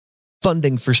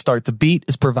Funding for Start the Beat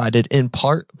is provided in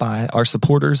part by our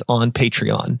supporters on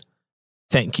Patreon.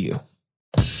 Thank you.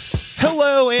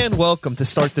 Hello and welcome to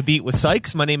Start the Beat with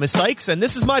Sykes. My name is Sykes and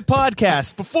this is my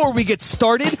podcast. Before we get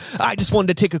started, I just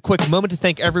wanted to take a quick moment to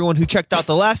thank everyone who checked out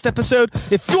the last episode.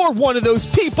 If you're one of those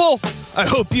people, I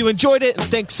hope you enjoyed it and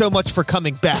thanks so much for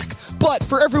coming back. But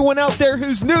for everyone out there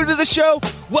who's new to the show,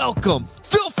 welcome.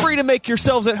 Feel free to make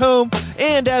yourselves at home.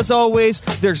 And as always,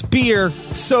 there's beer,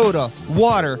 soda,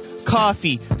 water,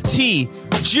 coffee, tea,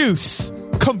 juice,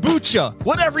 kombucha,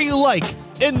 whatever you like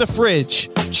in the fridge.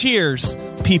 Cheers,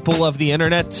 people of the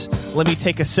internet. Let me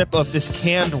take a sip of this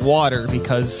canned water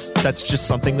because that's just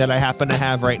something that I happen to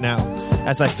have right now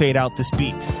as I fade out this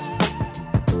beat.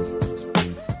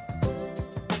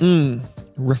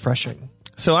 Refreshing.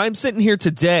 So I'm sitting here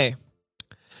today.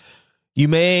 You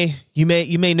may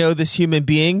know this human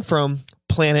being from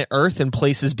planet Earth and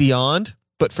places beyond,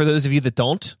 but for those of you that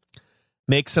don't,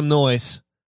 make some noise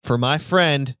for my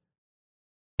friend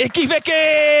Icky Vicky!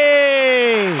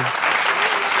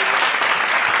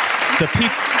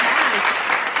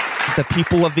 The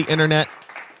people of the internet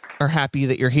are happy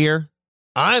that you're here.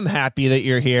 I'm happy that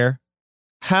you're here.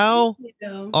 How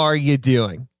are you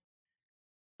doing?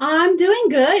 I'm doing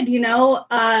good.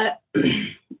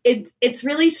 It's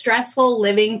really stressful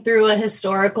living through a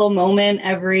historical moment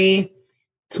every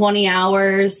 20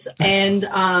 hours. And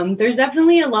there's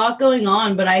definitely a lot going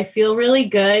on, but I feel really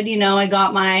good. I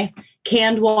got my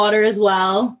canned water as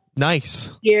well.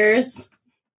 Nice.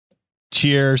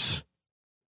 Cheers.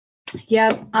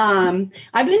 Yep.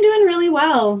 I've been doing really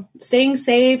well, staying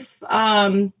safe.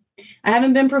 I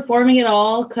haven't been performing at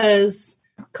all because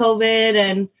COVID.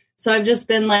 And so I've just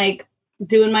been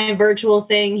doing my virtual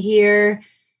thing here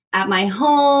at my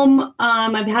home.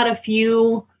 I've had a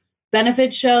few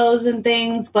benefit shows and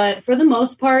things, but for the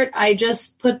most part, I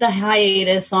just put the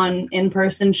hiatus on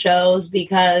in-person shows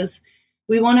because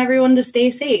we want everyone to stay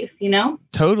safe,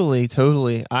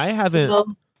 Totally. I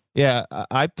haven't. Yeah,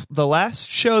 the last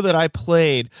show that I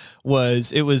played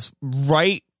was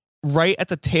right at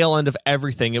the tail end of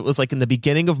everything. It was in the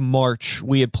beginning of March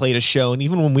we had played a show, and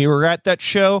even when we were at that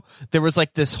show, there was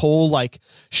this whole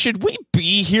should we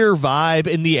be here vibe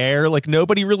in the air.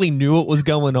 Nobody really knew what was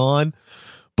going on.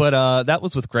 But that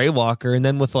was with Greywalker, and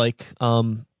then with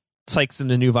Sykes and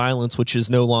the New Violence, which is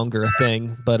no longer a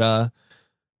thing. But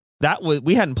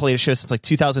we hadn't played a show since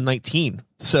 2019,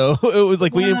 so it was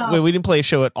we didn't play a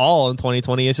show at all in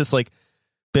 2020. It's just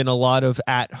been a lot of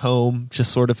at home,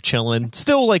 just sort of chilling,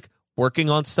 still working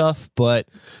on stuff, but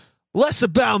less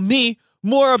about me,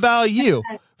 more about you.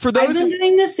 For those, I've been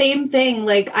doing the same thing.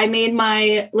 I made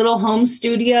my little home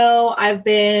studio. I've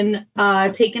been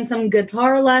taking some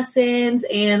guitar lessons,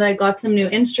 and I got some new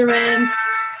instruments.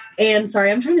 And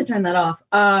sorry, I'm trying to turn that off.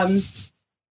 I've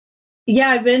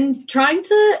been trying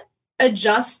to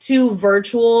adjust to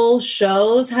virtual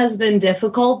shows has been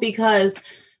difficult because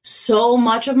so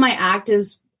much of my act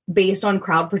is based on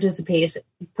crowd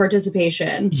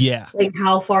participation. Yeah.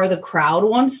 How far the crowd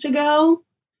wants to go.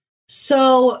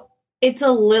 So it's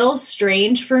a little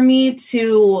strange for me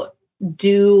to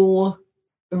do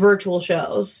virtual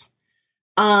shows.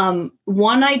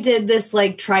 One, I did this,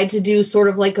 tried to do sort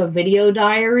of a video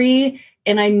diary,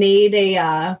 and I made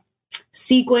a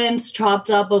sequence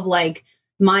chopped up of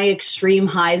my extreme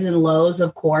highs and lows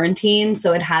of quarantine.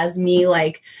 So it has me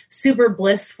super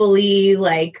blissfully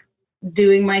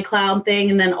doing my clown thing,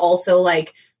 and then also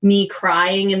me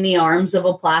crying in the arms of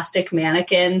a plastic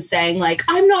mannequin saying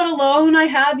I'm not alone, I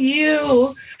have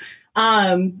you.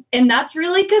 And that's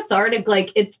really cathartic.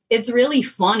 It's really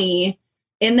funny.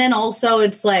 And then also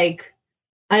it's I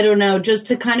don't know, just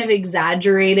to kind of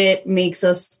exaggerate it makes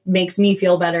me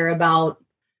feel better about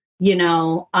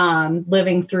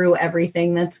living through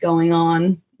everything that's going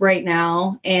on right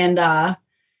now. And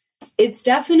it's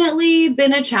definitely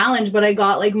been a challenge, but I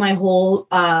got my whole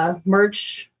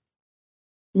merch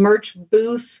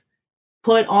booth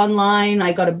put online.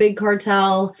 I got a big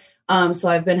cartel. So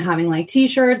I've been having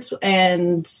t-shirts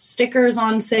and stickers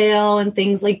on sale and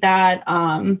things like that.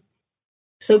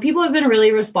 So people have been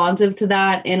really responsive to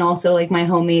that, and also my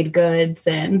homemade goods.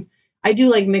 And I do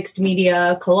mixed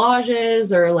media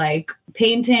collages or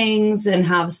paintings, and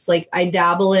have I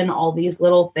dabble in all these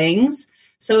little things.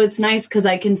 So it's nice because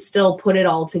I can still put it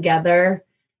all together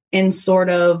and sort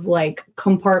of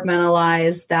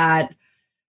compartmentalize that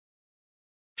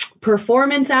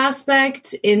performance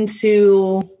aspect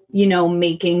into,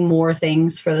 making more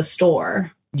things for the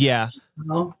store. Yeah.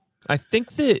 So. I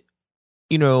think that,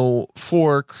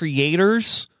 for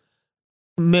creators,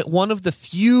 one of the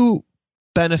few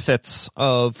benefits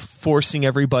of forcing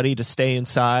everybody to stay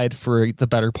inside for the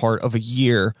better part of a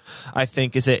year, I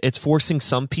think, is it's forcing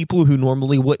some people who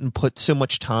normally wouldn't put so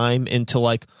much time into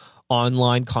like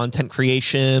online content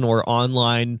creation or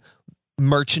online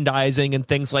merchandising and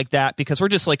things like that, because we're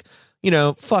just like,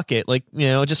 fuck it. Like,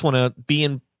 just want to be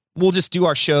in, we'll just do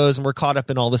our shows and we're caught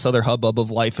up in all this other hubbub of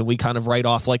life. And we kind of write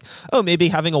off like, oh, maybe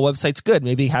having a website's good.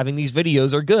 Maybe having these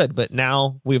videos are good, but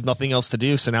now we have nothing else to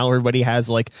do. So now everybody has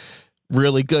like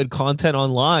really good content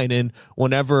online. And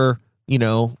whenever,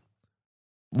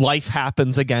 life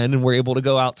happens again and we're able to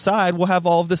go outside, we'll have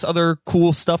all of this other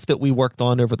cool stuff that we worked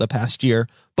on over the past year.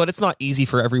 But it's not easy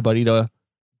for everybody to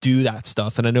do that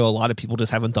stuff. And I know a lot of people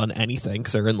just haven't done anything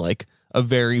because they're in like a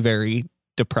very, very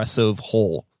depressive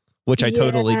hole, which I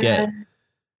totally get.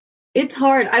 It's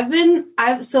hard. I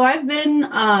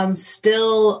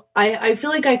feel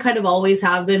like I kind of always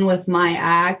have been with my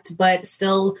act, but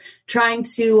still trying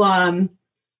to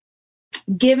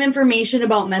give information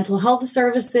about mental health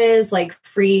services, like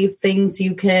free things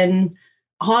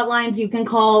hotlines you can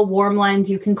call, warm lines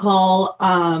you can call,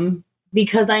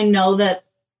 because I know that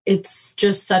it's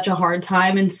just such a hard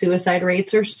time and suicide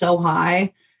rates are so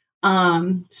high.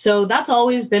 So that's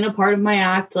always been a part of my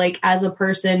act, like as a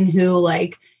person who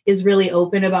like is really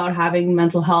open about having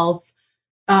mental health.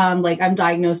 Like I'm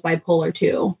diagnosed bipolar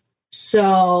 2.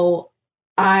 So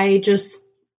I just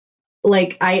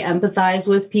I empathize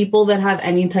with people that have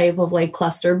any type of like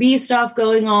cluster B stuff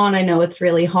going on. I know it's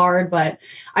really hard, but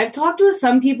I've talked with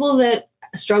some people that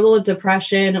struggle with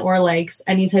depression or like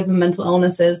any type of mental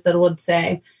illnesses that would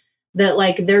say that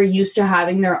like they're used to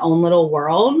having their own little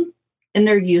world and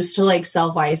they're used to like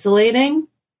self-isolating.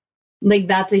 Like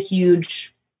that's a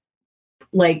huge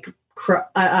I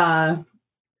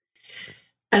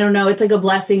don't know. It's like a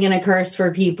blessing and a curse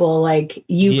for people. Like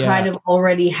you kind of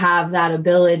already have that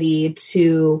ability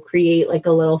to create like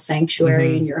a little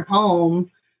sanctuary in your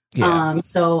home. Yeah.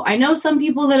 So I know some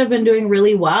people that have been doing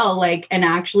really well, like, and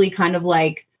actually kind of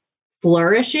like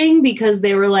flourishing because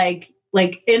they were like,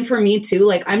 and for me too,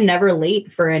 like I'm never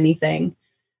late for anything.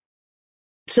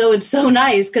 So it's so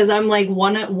nice because I'm like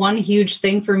one huge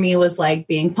thing for me was like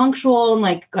being punctual and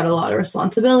like got a lot of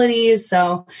responsibilities.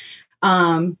 So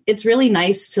it's really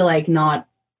nice to like not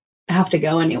have to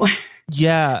go anywhere.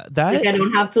 Yeah, that like I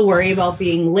don't have to worry about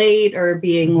being late or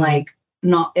being like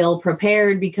not ill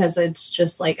prepared because it's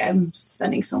just like I'm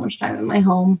spending so much time in my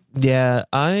home. Yeah,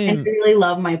 I really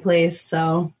love my place.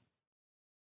 So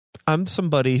I'm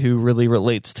somebody who really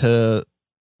relates to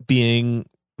being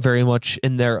very much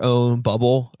in their own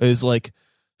bubble. Is like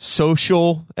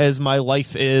social as my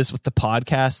life is with the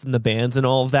podcast and the bands and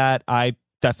all of that. I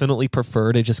definitely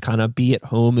prefer to just kind of be at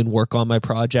home and work on my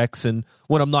projects and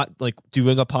when I'm not like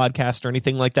doing a podcast or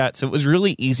anything like that. So it was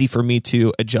really easy for me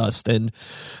to adjust. And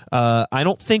I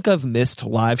don't think I've missed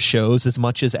live shows as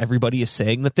much as everybody is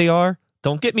saying that they are.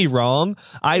 Don't get me wrong.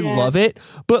 I love it.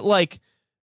 But like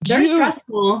they're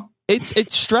stressful.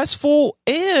 It's stressful,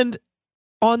 and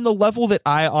on the level that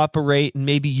I operate, and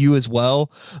maybe you as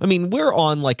well. I mean, we're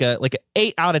on like a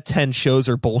 8 out of 10 shows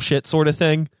are bullshit sort of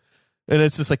thing. And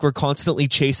it's just like we're constantly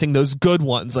chasing those good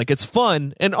ones. Like it's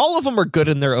fun, and all of them are good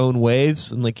in their own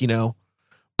ways. And like,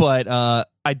 but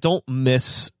I don't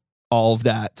miss all of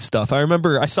that stuff. I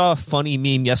remember I saw a funny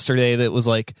meme yesterday that was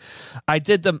like, I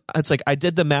did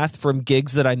the math from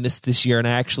gigs that I missed this year, and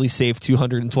I actually saved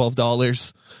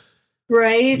 $212.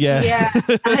 Right. Yeah.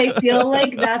 I feel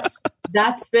like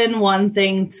that's been one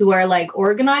thing to where like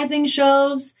organizing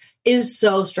shows is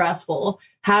so stressful.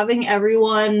 Having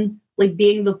everyone like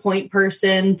being the point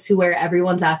person to where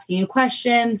everyone's asking you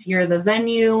questions, you're the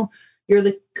venue, you're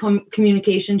the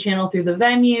communication channel through the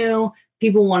venue.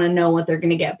 People want to know what they're going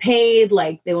to get paid.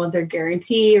 Like they want their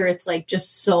guarantee, or it's like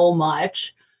just so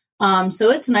much.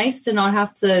 So it's nice to not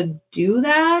have to do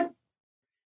that.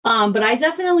 But I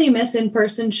definitely miss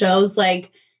in-person shows.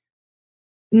 Like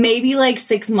maybe like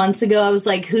 6 months ago, I was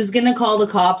like, who's going to call the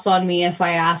cops on me if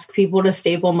I ask people to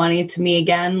staple money to me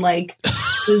again? Like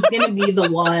who's going to be the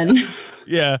one?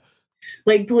 Yeah.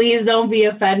 Like, please don't be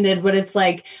offended. But it's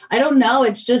like, I don't know.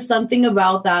 It's just something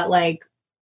about that, like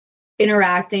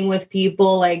interacting with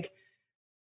people. Like,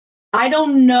 I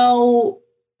don't know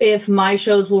if my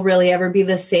shows will really ever be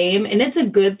the same. And it's a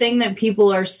good thing that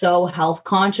people are so health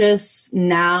conscious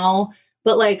now.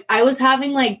 But like I was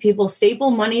having like people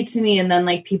staple money to me, and then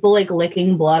like people like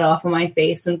licking blood off of my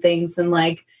face and things. And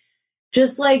like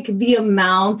just like the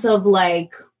amount of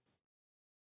like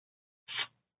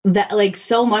that, like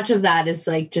so much of that is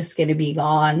like just going to be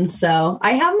gone. So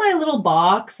I have my little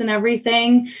box and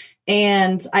everything,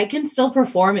 and I can still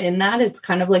perform in that. It's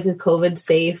kind of like a COVID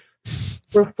safe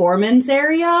performance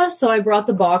area. So I brought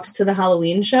the box to the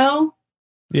Halloween show.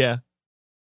 Yeah.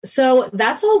 So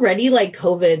that's already like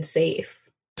COVID safe.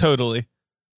 Totally.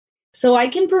 So I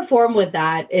can perform with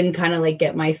that and kind of like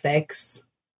get my fix.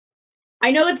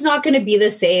 I know it's not going to be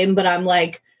the same, but I'm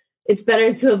like, it's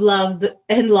better to have loved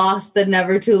and lost than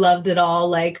never to loved at all.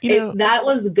 Like that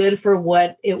was good for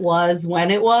what it was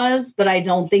when it was, but I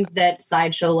don't think that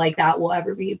sideshow like that will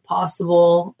ever be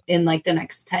possible in like the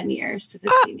next 10 years to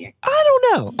 15 years. I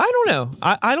don't know.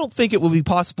 I don't think it will be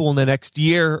possible in the next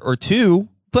year or two,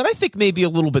 but I think maybe a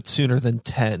little bit sooner than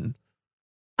 10.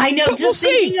 I know. But just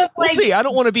we'll see. I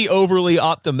don't want to be overly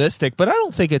optimistic, but I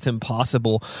don't think it's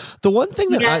impossible. The one thing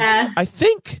that I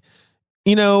think,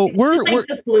 we're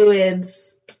the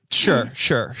fluids. Sure.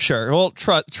 Well,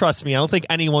 trust me, I don't think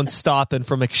anyone's stopping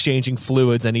from exchanging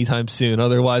fluids anytime soon.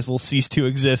 Otherwise, we'll cease to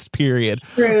exist, period.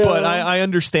 True. But I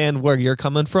understand where you're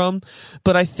coming from.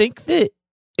 But I think that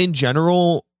in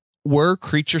general, we're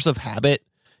creatures of habit.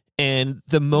 And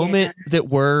the moment that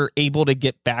we're able to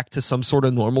get back to some sort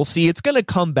of normalcy, it's going to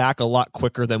come back a lot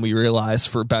quicker than we realize,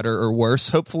 for better or worse,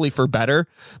 hopefully for better.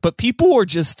 But people are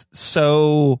just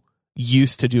so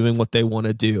used to doing what they want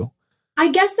to do.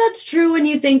 I guess that's true when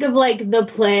you think of like the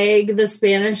plague, the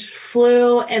Spanish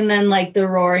flu, and then like the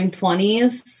roaring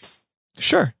 20s.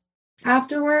 Sure.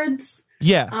 Afterwards.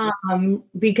 Yeah.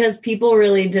 Because people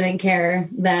really didn't care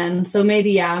then. So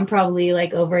maybe, I'm probably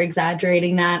like over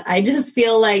exaggerating that. I just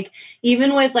feel like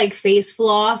even with like face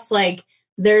floss, like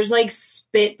there's like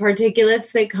spit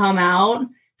particulates that come out.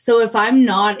 So if I'm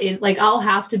not in, like, I'll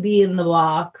have to be in the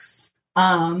box.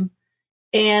 And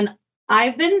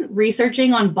I've been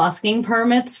researching on busking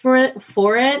permits for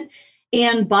it.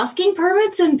 And busking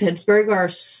permits in Pittsburgh are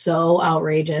so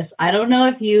outrageous. I don't know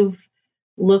if you've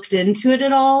looked into it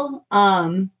at all.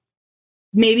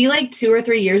 Maybe like 2 or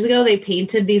 3 years ago, they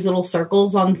painted these little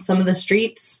circles on some of the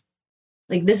streets.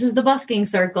 Like, this is the busking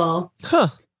circle. Huh.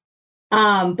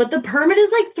 But the permit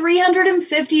is like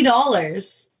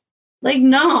 $350. Like,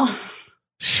 no.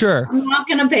 Sure. I'm not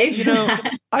going to pay for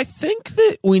that. I think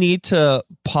that we need to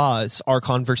pause our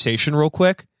conversation real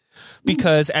quick,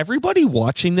 because everybody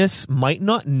watching this might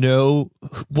not know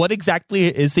what exactly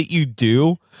it is that you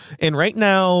do. And right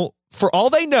now, for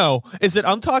all they know, is that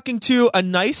I'm talking to a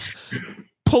nice,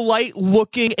 polite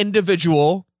looking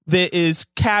individual that is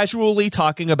casually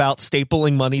talking about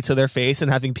stapling money to their face and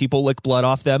having people lick blood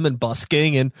off them and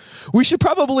busking. And we should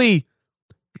probably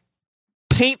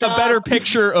paint a better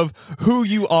picture of who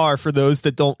you are for those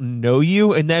that don't know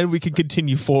you. And then we can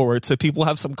continue forward so people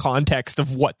have some context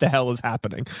of what the hell is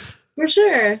happening. For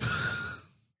sure.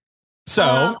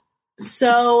 So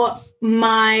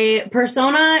my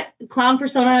clown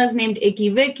persona is named Icky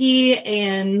Vicky,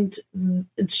 and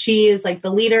she is like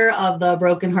the leader of the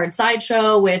Broken Heart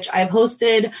Sideshow, which I've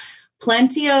hosted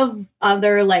plenty of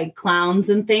other like clowns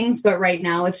and things, but right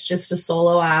now it's just a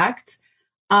solo act.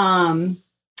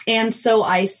 And so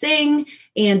I sing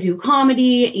and do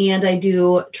comedy, and I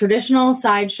do traditional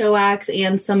sideshow acts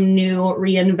and some new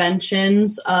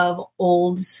reinventions of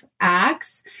old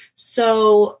acts.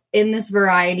 So in this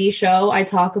variety show, I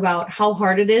talk about how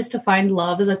hard it is to find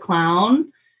love as a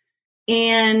clown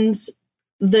and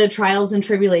the trials and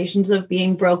tribulations of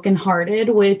being brokenhearted,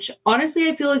 which honestly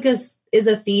I feel like is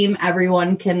a theme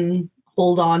everyone can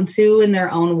hold on to in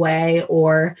their own way,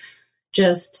 or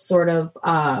just sort of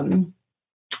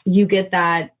you get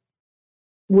that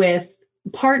with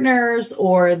partners,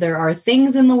 or there are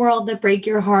things in the world that break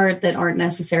your heart that aren't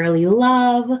necessarily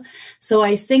love. So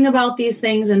I sing about these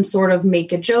things and sort of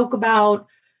make a joke about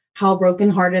how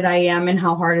brokenhearted I am and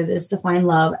how hard it is to find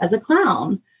love as a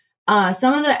clown.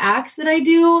 Some of the acts that I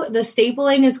do, the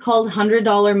stapling is called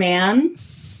 $100 Man.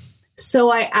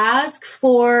 So I ask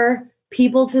for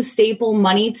people to staple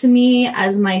money to me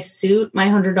as my suit, my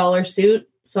 $100 suit,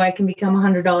 so I can become a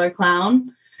 $100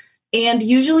 clown. And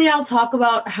usually I'll talk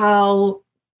about how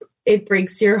it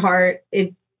breaks your heart.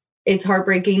 It's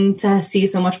heartbreaking to see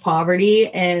so much poverty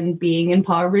and being in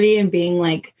poverty and being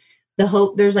like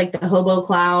there's like the hobo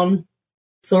clown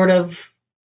sort of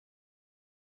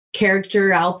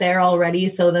character out there already.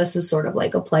 So this is sort of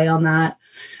like a play on that.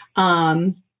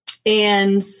 And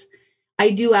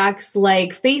I do acts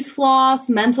like face floss,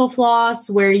 mental floss,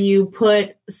 where you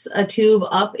put a tube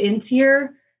up into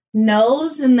your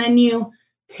nose and then you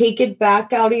take it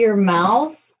back out of your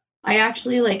mouth. I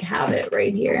actually like have it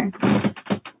right here.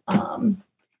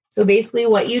 So basically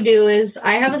what you do is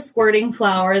I have a squirting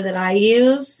flower that I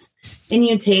use, and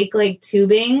you take like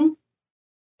tubing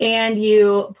and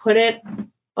you put it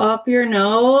up your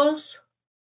nose,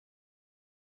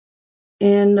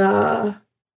 and then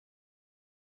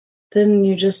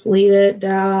you just lead it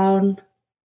down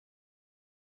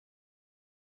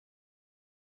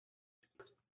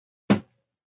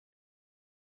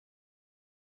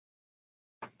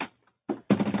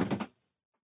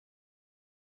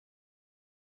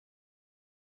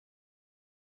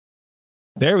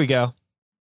There we go.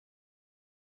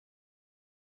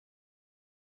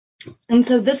 And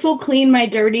so this will clean my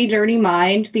dirty, dirty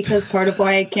mind, because part of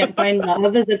why I can't find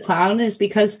love as a clown is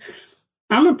because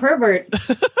I'm a pervert.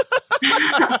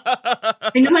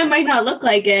 I know I might not look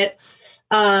like it.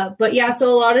 But yeah,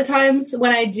 so a lot of times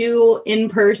when I do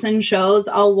in-person shows,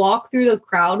 I'll walk through the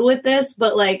crowd with this,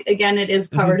 but like, again, it is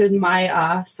covered in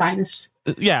my sinus.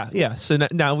 Yeah. So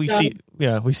now we see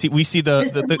the This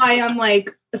is why I'm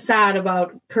like sad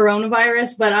about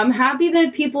coronavirus, but I'm happy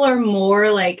that people are more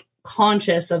like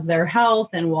conscious of their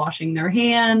health and washing their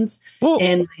hands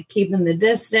and like keeping the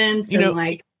distance and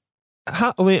like.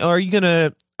 Are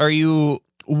you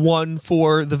one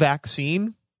for the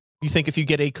vaccine? You think if you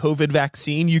get a COVID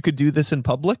vaccine, you could do this in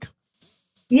public?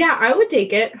 Yeah, I would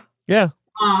take it. Yeah.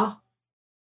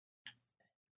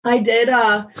 I did.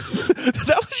 That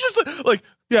was just like,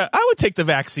 yeah, I would take the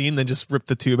vaccine, then just rip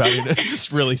the tube out. It's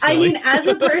just really silly. I mean, as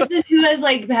a person who has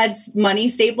like had money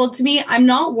stapled to me, I'm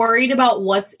not worried about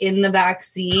what's in the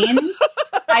vaccine.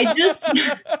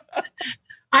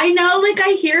 I know, like,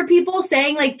 I hear people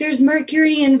saying, like, there's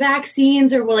mercury in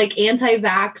vaccines or, like,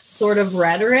 anti-vax sort of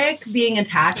rhetoric being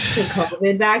attached to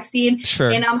COVID vaccine.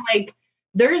 Sure. And I'm like,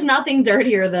 there's nothing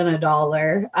dirtier than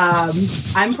 $1.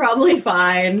 I'm probably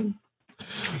fine.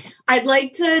 I'd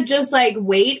like to just, like,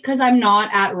 wait because I'm not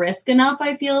at risk enough,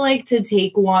 I feel like, to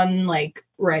take one, like,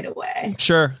 right away.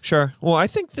 Sure. Well, I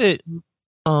think that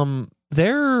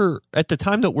there, at the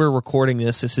time that we're recording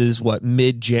this is what,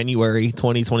 mid-January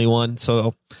 2021.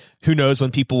 So who knows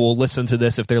when people will listen to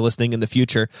this if they're listening in the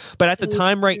future. But at the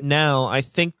time right now, I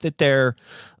think that they're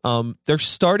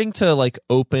starting to like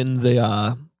open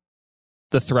the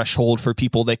threshold for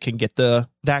people that can get the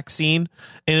vaccine,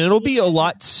 and it'll be a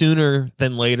lot sooner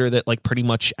than later that like pretty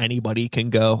much anybody can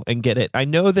go and get it. I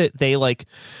know that they like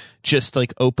just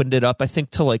like opened it up, I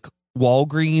think, to like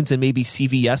Walgreens and maybe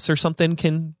CVS or something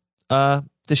can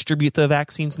distribute the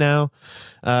vaccines now.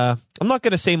 I'm not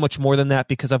going to say much more than that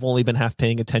because I've only been half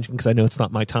paying attention because I know it's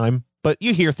not my time, but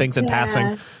you hear things in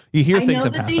passing. They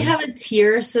have a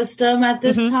tier system at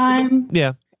this time.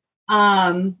 Yeah.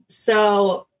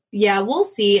 So yeah, we'll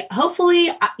see.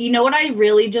 Hopefully, you know what I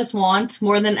really just want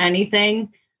more than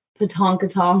anything?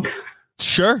 Patonkatonk.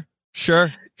 Sure.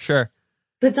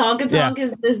 Patonkatonk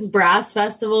is this brass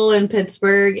festival in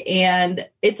Pittsburgh, and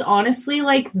it's honestly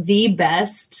like the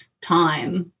best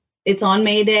time. It's on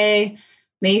May Day,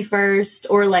 May 1st,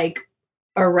 or like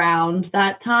around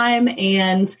that time.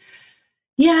 And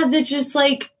yeah, that just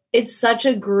like, it's such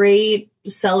a great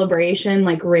celebration,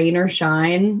 like rain or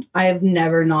shine. I've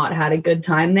never not had a good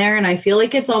time there. And I feel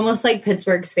like it's almost like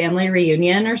Pittsburgh's family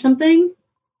reunion or something.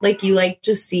 Like you like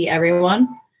just see everyone.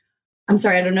 I'm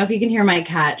sorry, I don't know if you can hear my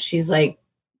cat. She's like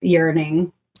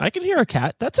yearning. I can hear a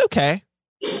cat. That's okay.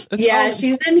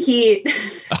 She's in heat.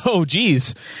 Oh,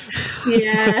 geez.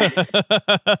 Yeah.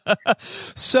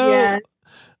 So,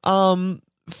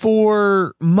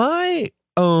 for my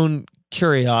own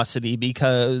curiosity,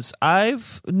 because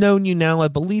I've known you now, I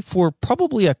believe, for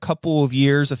probably a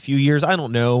few years. I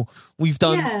don't know. We've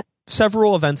done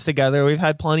several events together. We've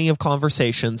had plenty of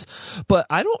conversations, but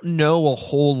I don't know a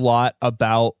whole lot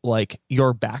about like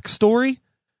your backstory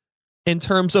in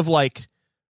terms of like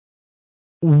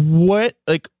what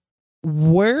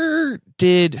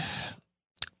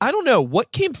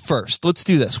came first? Let's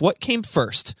do this. What came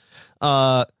first?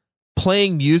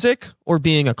 Playing music or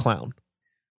being a clown?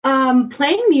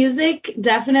 Playing music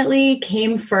definitely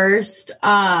came first.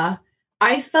 I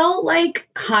felt like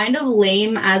kind of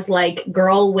lame as like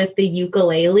girl with the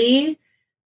ukulele,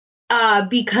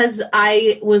 because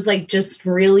I was like just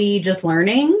really just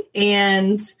learning,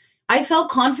 and I felt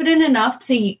confident enough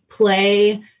to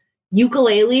play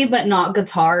ukulele, but not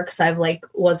guitar because I've like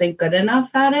wasn't good enough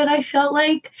at it. I felt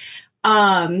like,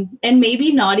 and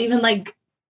maybe not even like,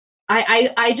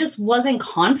 I just wasn't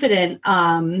confident,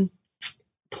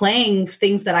 playing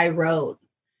things that I wrote,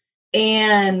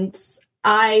 and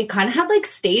I kind of had like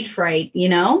stage fright, you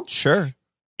know? Sure.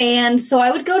 And so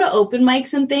I would go to open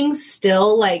mics and things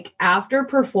still, like after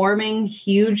performing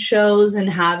huge shows and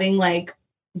having like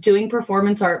doing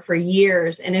performance art for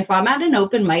years. And if I'm at an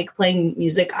open mic playing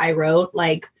music I wrote,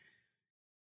 like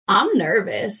I'm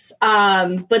nervous.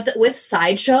 But with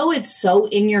Sideshow, it's so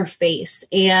in your face.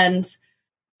 And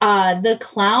the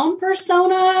clown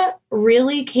persona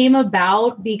really came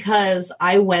about because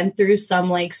I went through some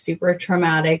like super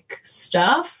traumatic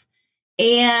stuff,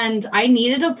 and I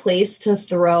needed a place to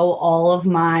throw all of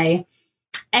my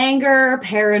anger,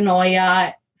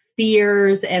 paranoia,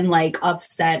 fears, and like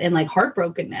upset and like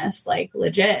heartbrokenness, like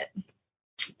legit.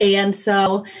 And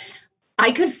so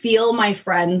I could feel my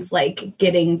friends like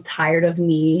getting tired of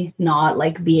me not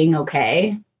like being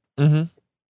okay.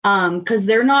 Because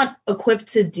they're not equipped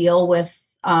to deal with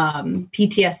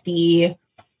PTSD,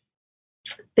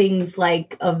 things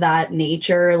like of that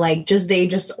nature. Like they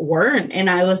just weren't. And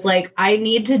I was like, I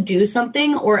need to do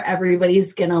something or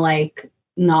everybody's gonna like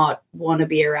not want to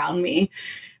be around me.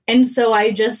 And so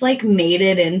I just like made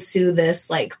it into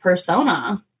this like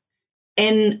persona.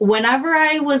 And whenever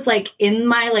I was like in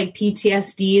my like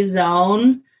PTSD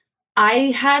zone,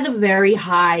 I had a very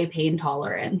high pain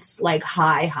tolerance, like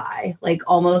high, like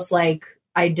almost like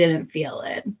I didn't feel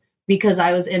it because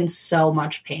I was in so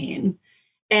much pain.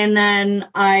 And then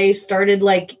I started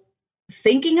like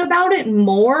thinking about it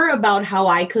more, about how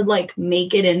I could like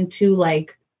make it into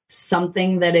like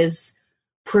something that is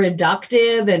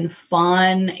productive and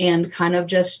fun and kind of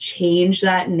just change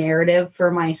that narrative for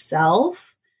myself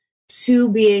to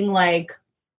being like,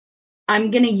 I'm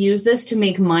going to use this to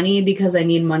make money because I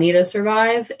need money to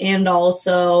survive. And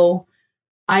also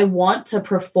I want to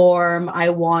perform. I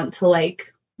want to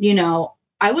like, you know,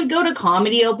 I would go to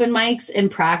comedy open mics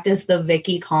and practice the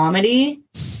Vicky comedy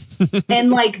and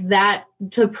like that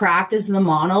to practice the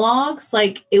monologues.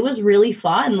 Like it was really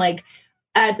fun. Like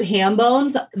at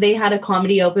Hambones, they had a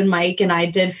comedy open mic and I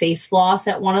did face floss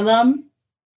at one of them.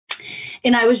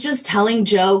 And I was just telling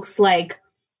jokes like,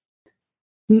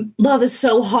 love is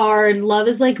so hard. Love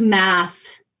is like math.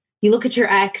 You look at your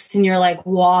ex and you're like,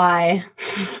 why?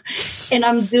 And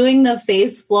I'm doing the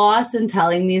face floss and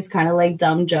telling these kind of like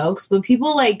dumb jokes, but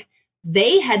people like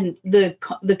they hadn't, the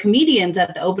comedians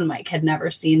at the open mic had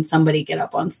never seen somebody get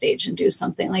up on stage and do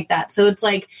something like that. So it's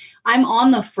like, I'm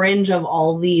on the fringe of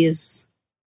all these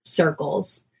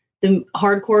circles, the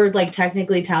hardcore, like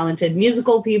technically talented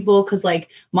musical people. Cause like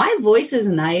my voice is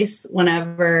nice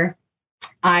whenever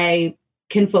I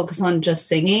can focus on just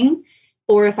singing,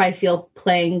 or if I feel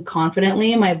playing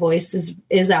confidently, my voice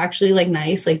is actually like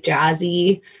nice, like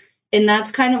jazzy. And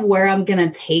that's kind of where I'm going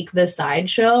to take the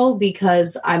sideshow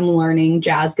because I'm learning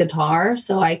jazz guitar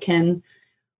so I can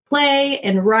play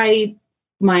and write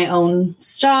my own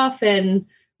stuff. And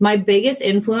my biggest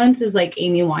influence is like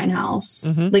Amy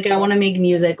Winehouse. Like I want to make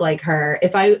music like her.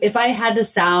 If I had to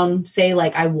say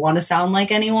like I want to sound like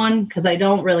anyone, because I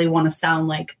don't really want to sound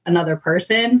like another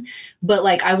person, but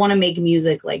like I want to make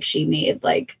music like she made.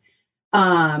 Like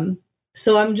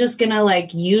so I'm just gonna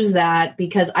like use that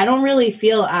because I don't really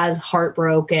feel as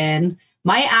heartbroken.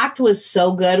 My act was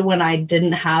so good when I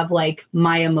didn't have like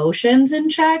my emotions in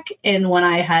check and when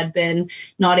I had been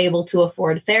not able to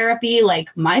afford therapy, like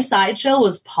my sideshow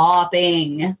was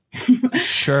popping.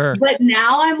 Sure. But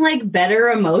now I'm like better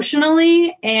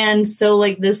emotionally. And so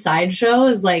like this sideshow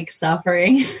is like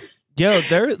suffering. Yo,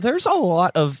 there's a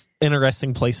lot of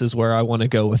interesting places where I want to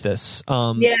go with this.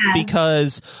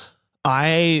 Because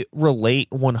I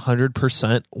relate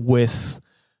 100% with,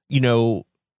 you know,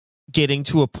 getting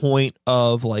to a point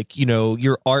of like, you know,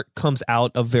 your art comes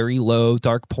out of very low,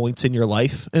 dark points in your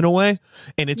life in a way.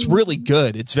 And it's really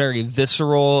good. It's very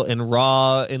visceral and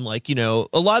raw. And like, you know,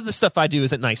 a lot of the stuff I do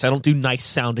isn't nice. I don't do nice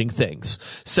sounding things.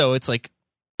 So it's like,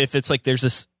 if it's like there's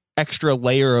this extra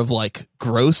layer of like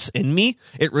gross in me,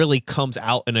 it really comes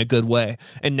out in a good way.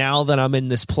 And now that I'm in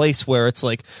this place where it's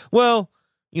like, well,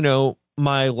 you know,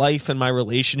 my life and my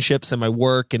relationships and my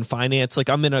work and finance, like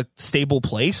I'm in a stable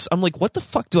place. I'm like, what the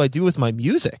fuck do I do with my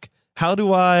music? How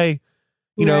do I,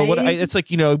 you know, it's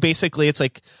like, you know, basically it's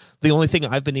like the only thing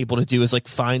I've been able to do is like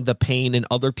find the pain in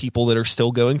other people that are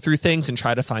still going through things and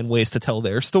try to find ways to tell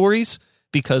their stories,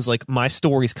 because like my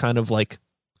story's kind of like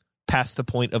past the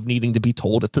point of needing to be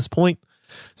told at this point.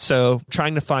 So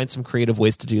trying to find some creative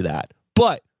ways to do that,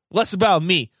 but less about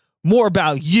me, more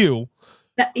about you.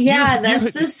 Yeah,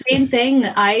 that's the same thing.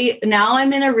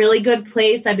 I'm in a really good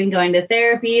place. I've been going to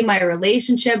therapy. My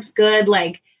relationship's good.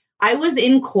 Like I was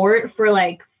in court for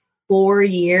like 4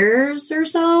 years or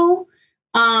so.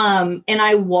 And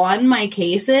I won my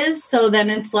cases. So then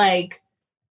it's like,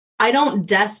 I don't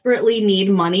desperately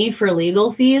need money for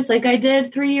legal fees like I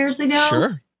did 3 years ago.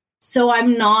 Sure. So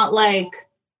I'm not like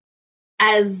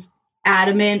as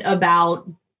adamant about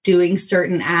doing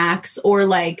certain acts, or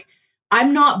like,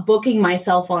 I'm not booking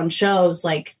myself on shows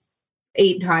like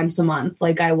 8 times a month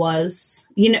like I was,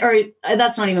 you know, or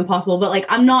that's not even possible, but like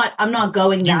I'm not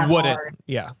going that hard.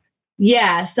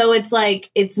 Yeah. So it's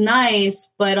like, it's nice,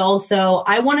 but also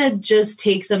I want to just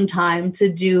take some time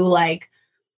to do like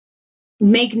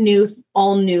make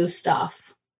all new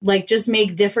stuff, like just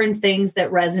make different things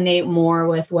that resonate more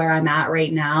with where I'm at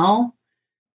right now.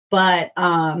 But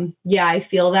yeah, I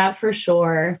feel that for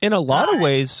sure. In a lot of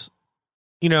ways,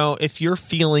 you know, if you're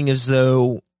feeling as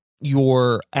though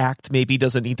your act maybe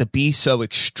doesn't need to be so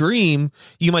extreme,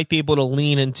 you might be able to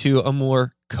lean into a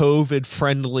more COVID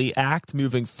friendly act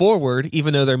moving forward,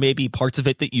 even though there may be parts of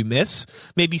it that you miss.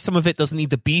 Maybe some of it doesn't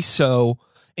need to be so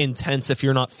intense if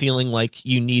you're not feeling like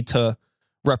you need to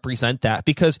represent that,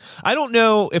 because I don't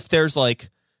know if there's like,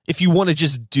 if you want to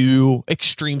just do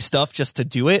extreme stuff just to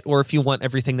do it, or if you want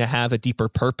everything to have a deeper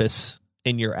purpose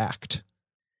in your act.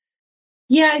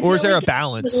 Yeah. Or is there a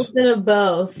balance? A little bit of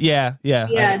both. Yeah.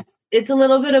 It's a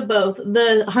little bit of both.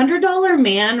 The $100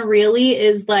 Man really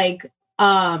is like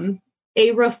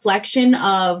a reflection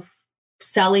of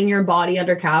selling your body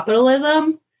under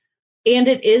capitalism. And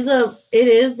it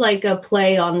is like a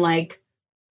play on like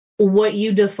what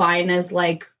you define as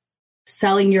like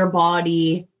selling your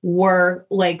body, work,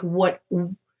 like what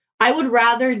I would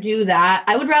rather do that.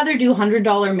 I would rather do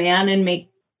 $100 Man and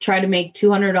try to make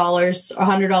 $200 or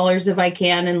 $100 if I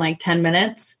can in like 10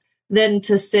 minutes than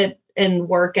to sit and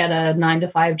work at a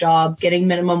 9-to-5 job getting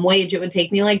minimum wage. It would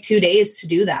take me like 2 days to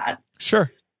do that.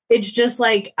 Sure. It's just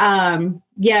like, I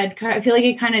feel like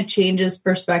it kind of changes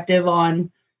perspective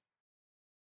on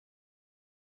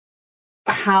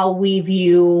how we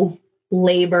view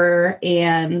labor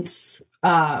and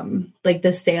like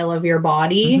the sale of your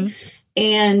body. Mm-hmm.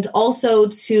 And also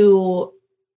to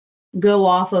go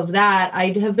off of that,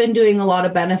 I have been doing a lot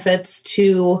of benefits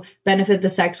to benefit the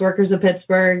sex workers of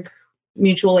Pittsburgh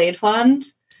Mutual Aid Fund.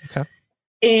 Okay.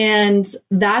 And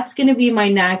that's going to be my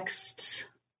next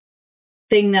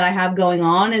thing that I have going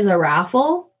on is a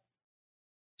raffle.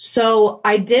 So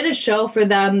I did a show for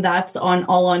them that's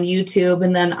all on YouTube,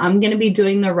 and then I'm going to be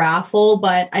doing the raffle,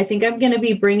 but I think I'm going to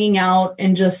be bringing out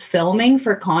and just filming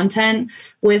for content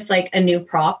with like a new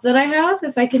prop that I have,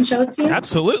 if I can show it to you.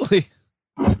 Absolutely.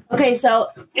 Okay, so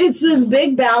it's this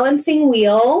big balancing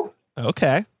wheel.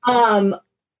 Okay.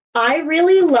 I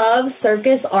really love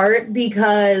circus art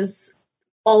because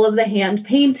all of the hand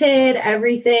painted,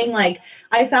 everything. Like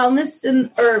I found this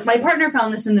my partner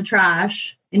found this in the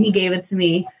trash and he gave it to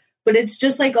me, but it's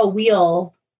just like a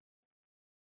wheel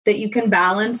that you can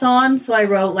balance on. So I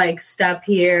wrote like step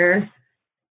here,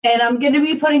 and I'm going to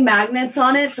be putting magnets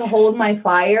on it to hold my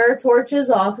fire torches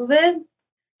off of it.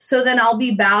 So then I'll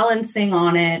be balancing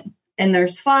on it and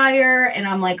there's fire and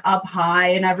I'm like up high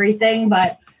and everything.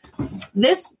 But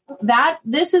this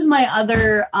is my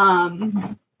other,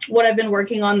 what I've been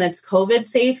working on that's COVID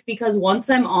safe, because once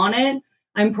I'm on it,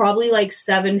 I'm probably like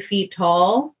 7 feet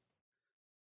tall.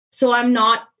 So I'm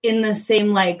not in the same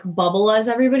like bubble as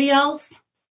everybody else.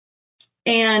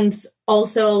 And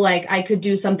also like I could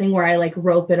do something where I like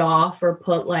rope it off or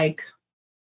put like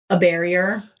a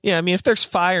barrier. Yeah. I mean, if there's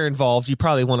fire involved, you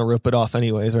probably want to rope it off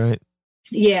anyways, right?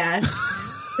 Yeah.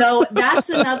 So that's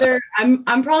another, I'm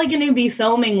probably going to be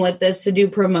filming with this to do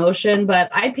promotion, but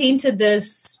I painted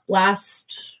this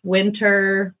last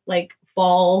winter, like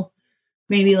fall,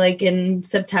 maybe like in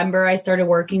September, I started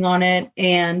working on it.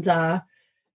 And,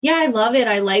 yeah, I love it.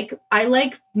 I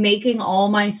like making all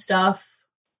my stuff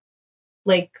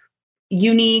like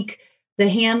unique, the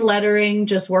hand lettering,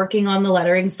 just working on the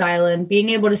lettering style and being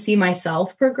able to see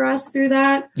myself progress through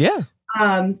that. Yeah.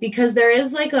 Because there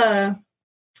is like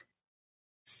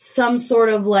some sort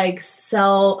of like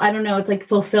I don't know, it's like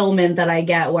fulfillment that I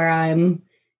get where I'm,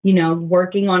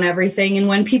 working on everything. And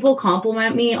when people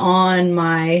compliment me on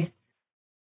my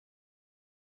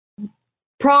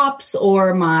props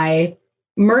or my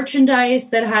merchandise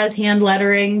that has hand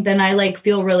lettering, then I like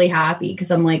feel really happy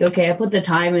because I'm like, okay, I put the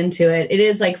time into it. It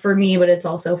is like for me, but it's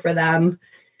also for them.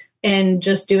 And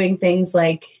just doing things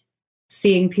like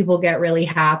seeing people get really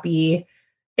happy.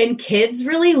 And kids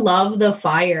really love the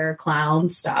fire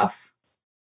clown stuff.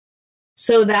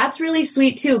 So that's really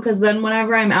sweet too, because then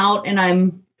whenever I'm out and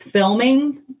I'm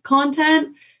filming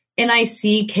content and I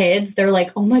see kids, they're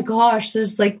like, oh my gosh,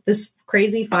 there's like this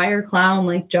crazy fire clown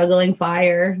like juggling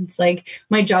fire. It's like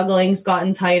my juggling's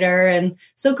gotten tighter. And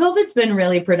so COVID's been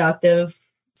really productive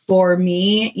for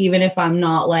me, even if I'm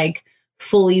not like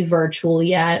fully virtual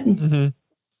yet. Mm-hmm.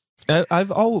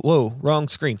 Wrong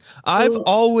screen. I've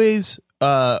always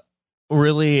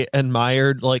really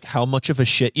admired like how much of a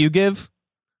shit you give.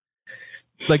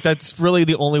 Like that's really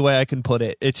the only way I can put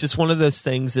it. It's just one of those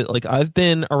things that like I've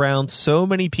been around so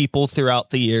many people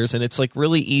throughout the years, and it's like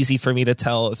really easy for me to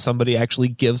tell if somebody actually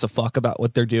gives a fuck about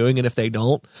what they're doing and if they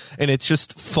don't. And it's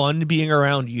just fun being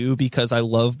around you because I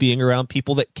love being around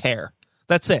people that care.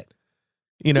 That's it.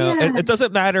 Yeah. It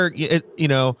doesn't matter.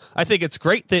 I think it's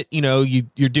great that,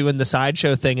 you're doing the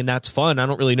sideshow thing and that's fun. I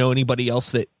don't really know anybody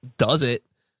else that does it.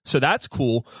 So that's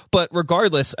cool. But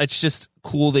regardless, it's just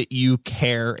cool that you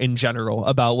care in general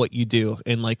about what you do.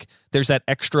 And like, there's that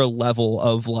extra level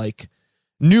of like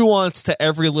nuance to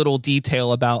every little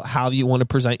detail about how you want to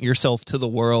present yourself to the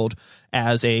world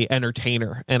as a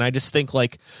entertainer. And I just think,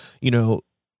 like, you know,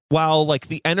 while like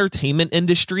the entertainment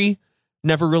industry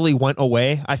never really went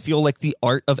away, I feel like the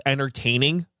art of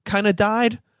entertaining kind of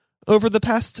died over the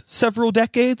past several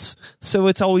decades. So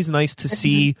it's always nice to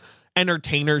see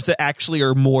entertainers that actually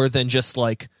are more than just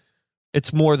like,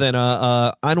 it's more than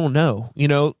I don't know, you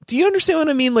know, do you understand what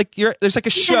I mean? Like there's like a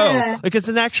show, like it's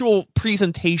an actual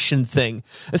presentation thing,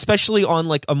 especially on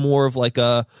like a more of like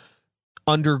a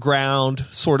underground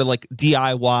sort of like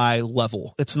DIY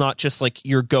level. It's not just like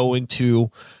you're going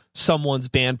to someone's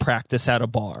band practice at a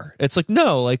bar. It's like,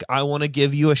 no, like I want to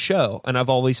give you a show. And I've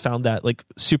always found that like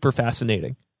super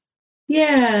fascinating.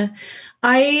 Yeah.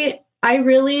 I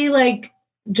really like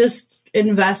just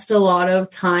invest a lot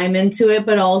of time into it,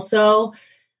 but also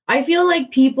I feel like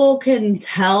people can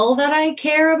tell that I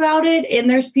care about it. And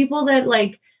there's people that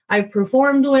like I've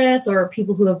performed with, or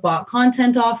people who have bought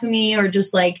content off of me, or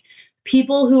just like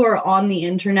people who are on the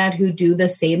internet who do the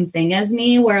same thing as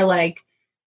me, where like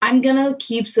I'm gonna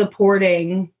keep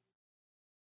supporting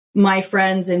my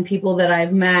friends and people that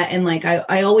I've met. And like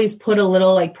I always put a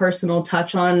little like personal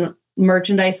touch on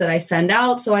merchandise that I send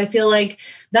out. So I feel like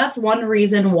that's one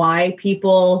reason why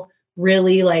people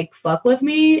really like fuck with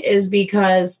me, is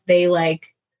because they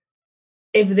like,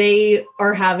 if they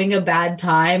are having a bad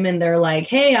time and they're like,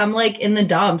 hey, I'm like in the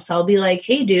dumps, I'll be like,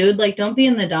 hey dude, like don't be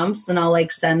in the dumps. And I'll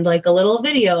like send like a little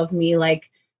video of me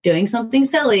like doing something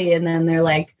silly. And then they're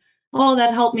like, oh,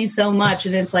 that helped me so much.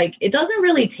 And it's like, it doesn't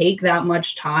really take that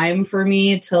much time for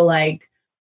me to like,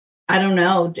 I don't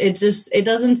know. It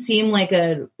doesn't seem like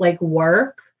a like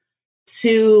work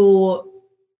to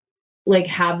like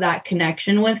have that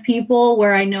connection with people,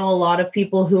 where I know a lot of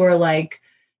people who are like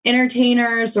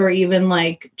entertainers or even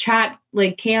like chat,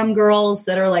 like cam girls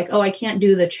that are like, oh, I can't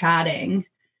do the chatting.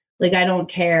 Like, I don't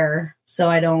care. So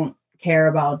I don't care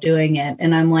about doing it.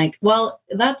 And I'm like, well,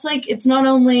 that's like, it's not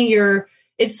only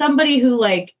it's somebody who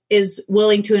like is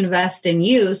willing to invest in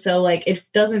you. So like, it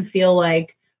doesn't feel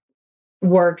like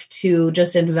work to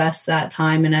just invest that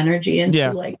time and energy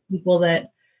into like people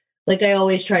that like, I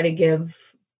always try to give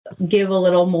a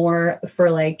little more for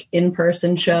like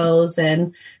in-person shows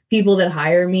and people that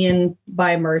hire me and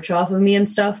buy merch off of me and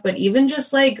stuff. But even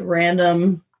just like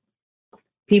random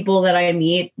people that I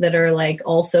meet that are like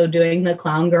also doing the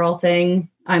clown girl thing,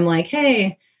 I'm like,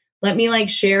 hey, let me like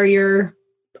share your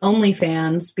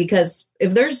OnlyFans, because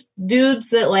if there's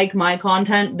dudes that like my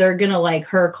content, they're gonna like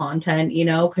her content, you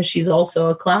know, because she's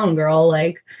also a clown girl,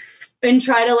 like, and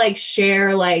try to like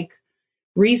share like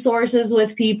resources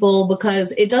with people,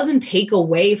 because it doesn't take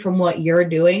away from what you're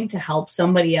doing to help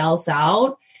somebody else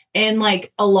out. And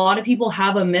like a lot of people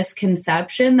have a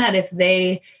misconception that if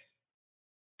they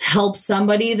help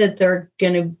somebody, that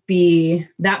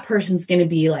that person's gonna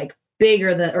be like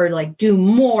bigger, that or like do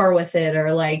more with it,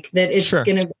 or like that it's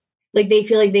gonna like, they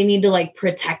feel like they need to like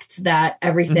protect that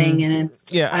everything. And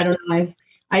it's I don't know,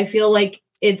 I feel like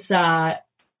it's a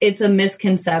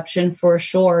misconception for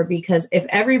sure, because if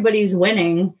everybody's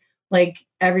winning, like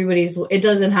it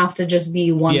doesn't have to just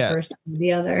be one person or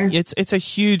the other. It's a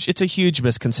huge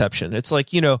misconception. It's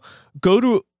like, you know, go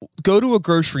to a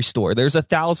grocery store, there's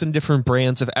 1,000 different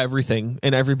brands of everything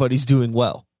and everybody's doing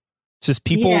well. It's just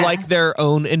people like their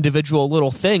own individual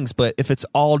little things, but if it's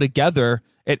all together,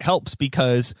 it helps.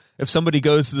 Because if somebody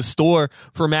goes to the store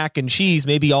for mac and cheese,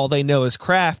 maybe all they know is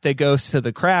Kraft, they go to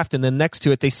the Kraft, and then next to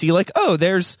it they see like, oh,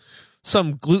 there's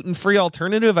some gluten-free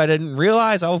alternative I didn't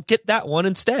realize, I'll get that one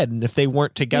instead. And if they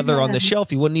weren't together on the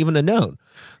shelf, you wouldn't even have known.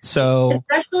 So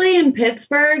especially in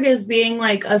Pittsburgh, as being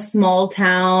like a small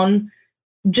town,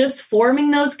 just forming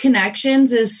those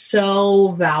connections is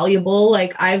so valuable.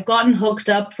 Like, I've gotten hooked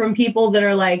up from people that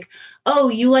are like, oh,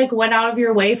 you like went out of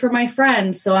your way for my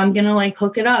friend, so I'm gonna like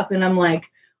hook it up. And I'm like,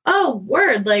 oh,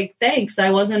 word, like, thanks. I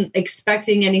wasn't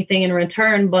expecting anything in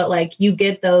return, but like, you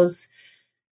get those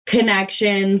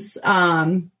connections.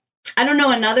 I don't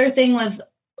know. Another thing with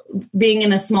being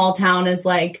in a small town is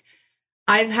like,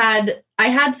 I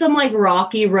had some like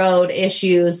rocky road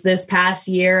issues this past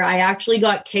year. I actually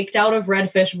got kicked out of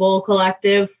Red Fishbowl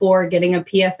Collective for getting a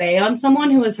PFA on someone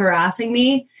who was harassing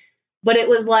me. But it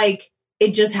was like,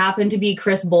 it just happened to be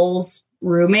Chris Bull's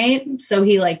roommate. So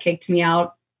he like kicked me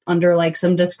out under like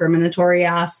some discriminatory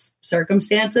ass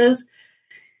circumstances.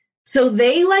 So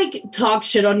they like talked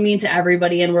shit on me to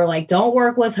everybody and were like, don't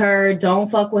work with her, don't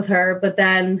fuck with her. But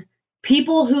then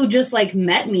people who just like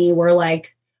met me were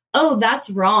like, oh, that's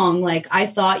wrong. Like, I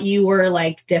thought you were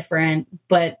like different,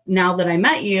 but now that I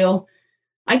met you,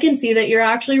 I can see that you're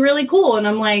actually really cool. And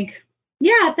I'm like,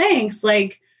 yeah, thanks.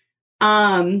 Like,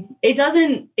 It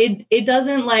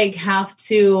doesn't like have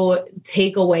to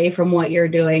take away from what you're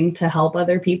doing to help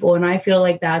other people. And I feel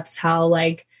like that's how,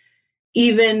 like,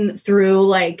 even through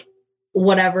like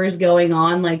whatever's going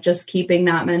on, like just keeping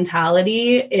that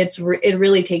mentality, it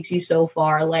really takes you so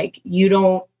far. Like, you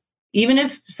don't, even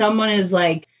if someone is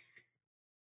like,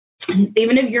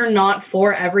 even if you're not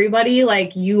for everybody,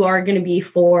 like, you are going to be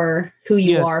for who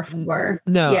you are for.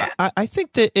 No, yeah. I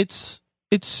think that it's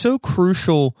so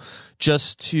crucial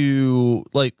just to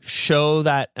like show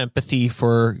that empathy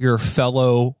for your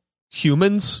fellow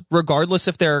humans, regardless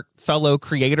if they're fellow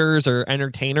creators or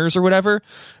entertainers or whatever.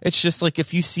 It's just like,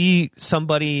 if you see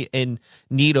somebody in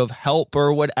need of help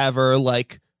or whatever,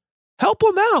 like, help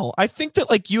them out. I think that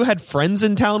like you had friends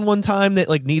in town one time that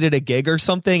like needed a gig or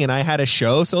something, and I had a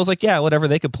show, so I was like, yeah, whatever,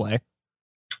 they could play.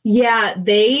 Yeah,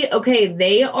 they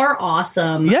are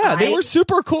awesome. Yeah, they were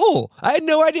super cool. I had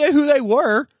no idea who they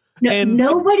were. And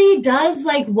nobody does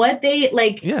like what they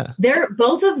like. Yeah,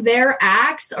 both of their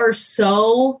acts are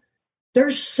so,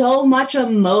 there's so much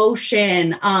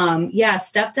emotion.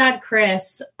 Stepdad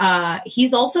Chris,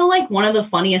 he's also like one of the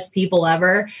funniest people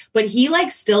ever, but he like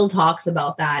still talks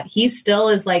about that. He still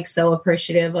is like so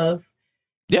appreciative of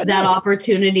that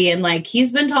opportunity. And like,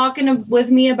 he's been talking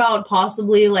with me about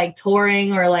possibly like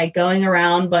touring or like going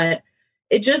around, but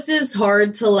it just is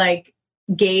hard to like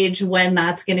gauge when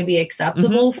that's going to be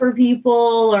acceptable for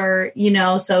people, or, you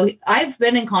know, so I've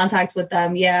been in contact with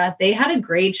them. Yeah, they had a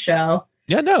great show.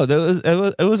 Yeah, no,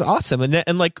 it was awesome.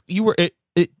 And like you were,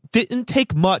 it didn't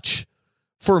take much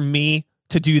for me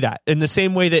to do that, in the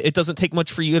same way that it doesn't take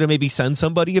much for you to maybe send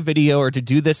somebody a video or to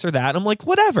do this or that. I'm like,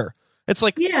 whatever. It's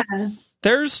like, yeah,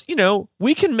 there's, you know,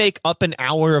 we can make up an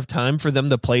hour of time for them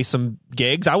to play some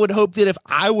gigs. I would hope that if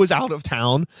I was out of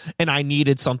town and I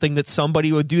needed something, that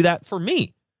somebody would do that for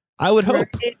me. I would hope.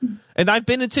 Right. And I've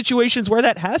been in situations where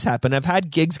that has happened. I've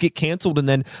had gigs get canceled, and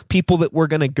then people that were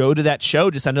going to go to that show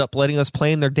just ended up letting us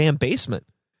play in their damn basement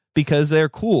because they're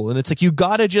cool. And it's like, you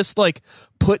got to just like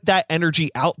put that energy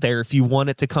out there if you want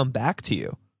it to come back to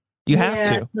you. You have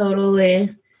to.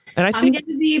 Totally. And I think I'm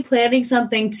going to be planning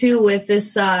something too with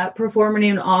this performer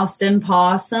named Austin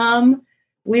Possum.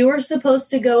 We were supposed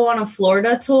to go on a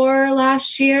Florida tour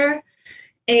last year,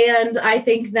 and I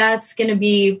think that's going to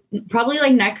be probably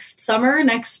like next summer,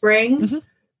 next spring.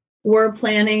 We're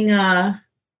planning.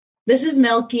 This is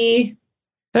Milky.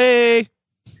 Hey.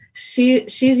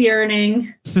 She's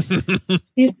yearning.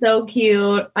 She's so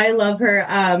cute. I love her.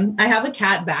 I have a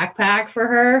cat backpack for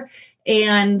her,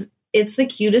 and it's the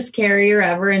cutest carrier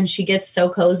ever, and she gets so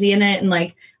cozy in it. And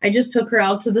like, I just took her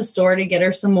out to the store to get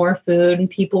her some more food, and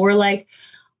people were like,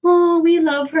 oh, we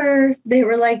love her. They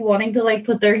were like wanting to like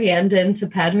put their hand in to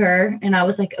pet her. And I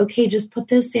was like, okay, just put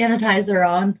this sanitizer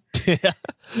on.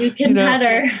 You can pet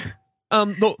her.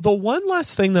 The one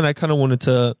last thing that I kind of wanted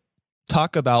to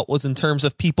talk about was in terms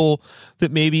of people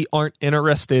that maybe aren't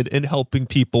interested in helping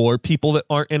people, or people that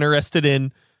aren't interested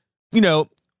in, you know,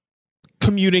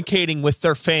 communicating with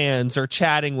their fans or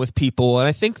chatting with people. And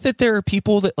I think that there are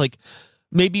people that like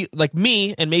maybe like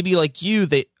me and maybe like you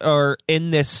that are in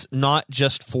this not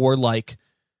just for like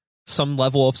some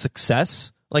level of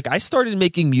success. Like, I started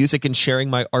making music and sharing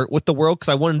my art with the world because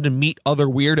I wanted to meet other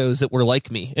weirdos that were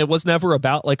like me. It was never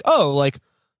about like, oh, like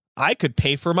I could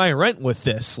pay for my rent with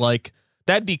this. Like,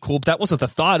 that'd be cool. But that wasn't the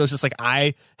thought. It was just like,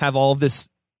 I have all of this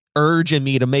urge in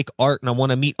me to make art, and I want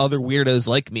to meet other weirdos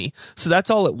like me. So that's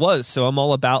all it was. So I'm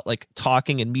all about like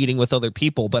talking and meeting with other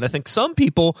people. But I think some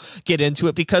people get into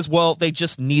it because, well, they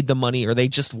just need the money, or they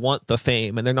just want the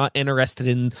fame, and they're not interested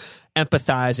in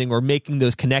empathizing or making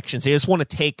those connections. They just want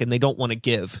to take and they don't want to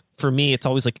give. For me, it's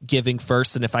always like giving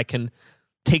first. And if I can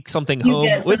take something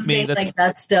home with me,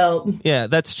 that's dope. Yeah,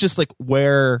 that's just like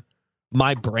where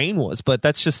my brain was. But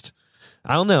that's just,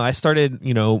 I don't know. I started,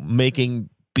 you know, making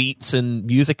beats and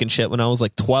music and shit when I was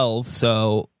like 12.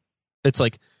 So it's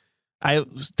like, I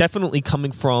was definitely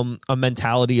coming from a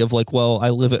mentality of like, well,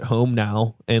 I live at home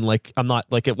now, and like, I'm not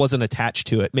like, it wasn't attached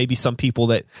to it. Maybe some people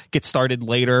that get started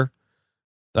later,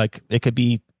 like it could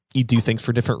be, you do things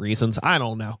for different reasons. I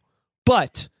don't know.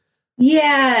 But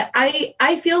yeah,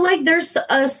 I feel like there's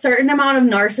a certain amount of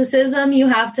narcissism you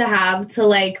have to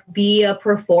like be a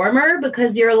performer,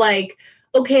 because you're like,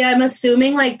 okay, I'm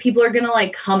assuming like people are going to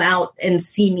like come out and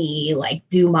see me like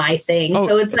do my thing.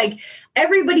 So it's like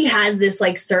everybody has this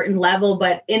like certain level,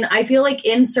 but I feel like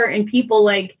in certain people,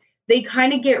 like they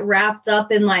kind of get wrapped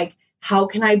up in like, how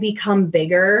can I become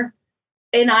bigger?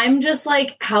 And I'm just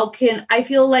like, I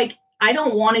feel like I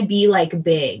don't want to be like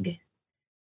big.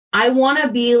 I want to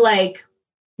be like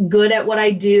good at what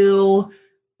I do.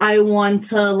 I want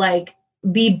to like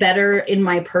be better in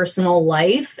my personal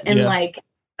life. And like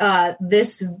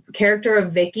this character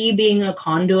of Vicky being a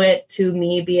conduit to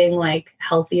me being like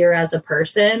healthier as a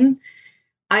person,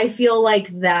 I feel like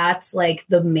that's like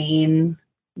the main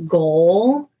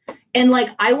goal. And like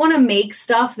I want to make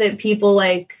stuff that people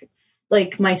like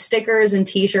my stickers and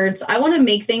t-shirts. I want to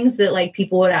make things that like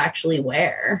people would actually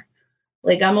wear.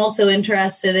 Like I'm also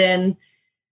interested in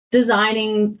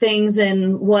designing things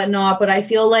and whatnot, but I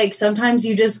feel like sometimes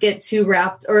you just get too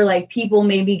wrapped, or like people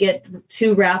maybe get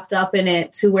too wrapped up in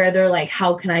it to where they're like,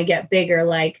 how can I get bigger?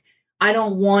 Like, I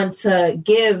don't want to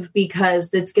give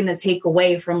because it's going to take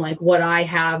away from like what I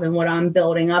have and what I'm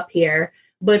building up here.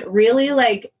 But really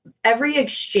like every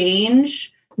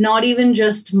exchange, not even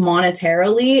just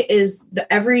monetarily, is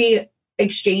every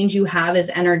exchange you have is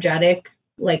energetic,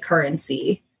 like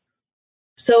currency.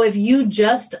 So if you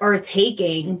just are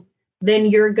taking, then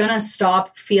you're going to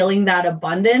stop feeling that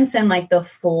abundance and like the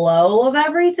flow of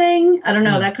everything. I don't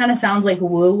know. That kind of sounds like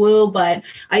woo woo, but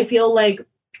I feel like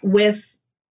with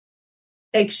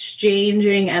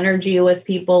exchanging energy with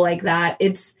people like that,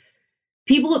 it's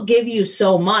people give you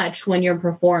so much when you're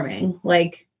performing.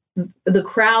 Like the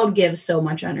crowd gives so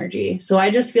much energy. So I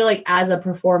just feel like as a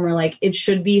performer, like it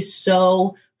should be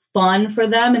so fun for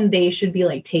them and they should be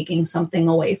like taking something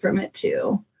away from it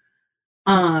too.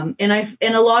 And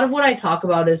a lot of what I talk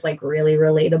about is like really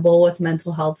relatable with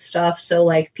mental health stuff. So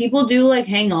like people do like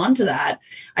hang on to that.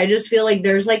 I just feel like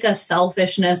there's like a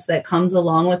selfishness that comes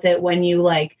along with it when you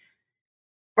like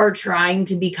are trying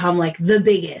to become like the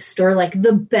biggest or like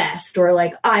the best, or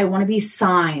like I want to be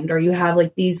signed, or you have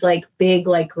like these like big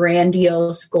like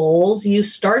grandiose goals. You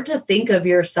start to think of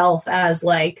yourself as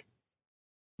like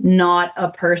not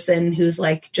a person who's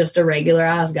like just a regular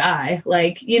ass guy.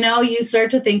 Like, you know, you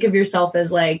start to think of yourself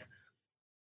as like,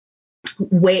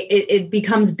 wait, it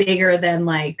becomes bigger than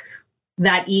like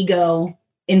that ego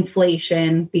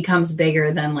inflation becomes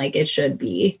bigger than like it should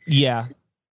be. Yeah.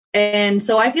 And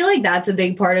so I feel like that's a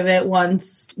big part of it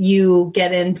once you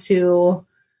get into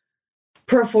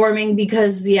performing,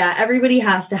 because everybody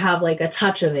has to have like a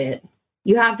touch of it.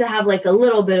 You have to have like a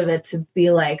little bit of it to be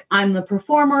like, I'm the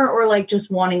performer, or like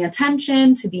just wanting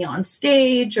attention to be on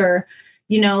stage, or,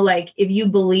 you know, like if you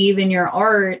believe in your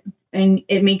art and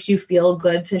it makes you feel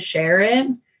good to share it,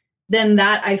 then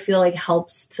that I feel like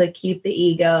helps to keep the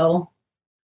ego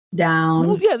down.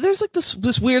 Well, yeah, there's like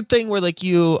this weird thing where like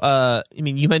you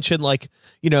mentioned like,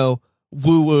 you know,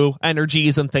 woo woo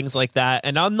energies and things like that.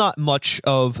 And I'm not much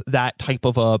of that type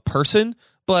of a person,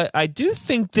 but I do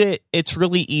think that it's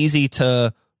really easy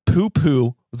to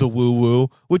poo-poo the woo-woo,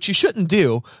 which you shouldn't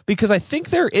do, because I think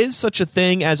there is such a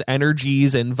thing as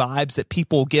energies and vibes that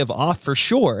people give off for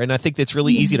sure. And I think it's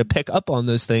really easy to pick up on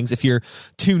those things if you're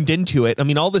tuned into it. I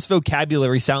mean, all this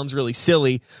vocabulary sounds really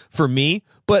silly for me,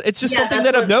 but it's just something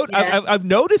that I've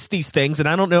noticed these things, and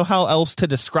I don't know how else to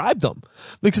describe them,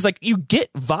 because like you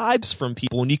get vibes from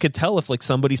people and you could tell if like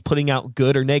somebody's putting out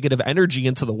good or negative energy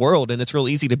into the world. And it's real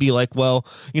easy to be like, well,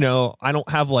 you know, I don't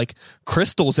have like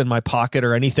crystals in my pocket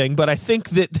or anything, but I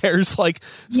think that there's like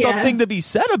something to be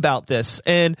said about this.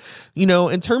 And, you know,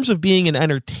 in terms of being an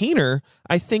entertainer,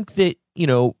 I think that, you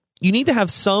know, you need to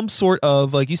have some sort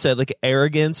of, like you said, like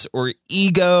arrogance or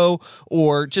ego,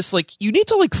 or just like you need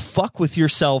to like fuck with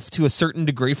yourself to a certain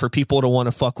degree for people to want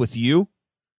to fuck with you.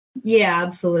 Yeah,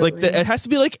 absolutely. Like it has to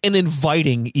be like an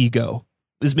inviting ego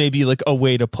is maybe like a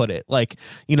way to put it. Like,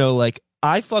 you know, like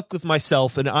I fuck with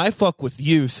myself and I fuck with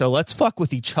you, so let's fuck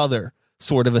with each other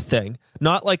sort of a thing.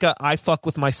 Not like a I fuck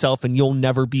with myself and you'll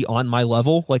never be on my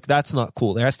level. Like that's not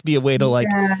cool. There has to be a way to like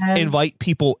invite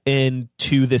people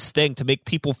into this thing to make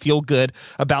people feel good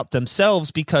about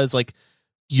themselves, because like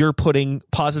you're putting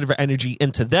positive energy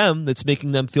into them that's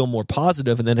making them feel more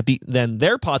positive, and then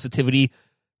their positivity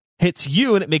hits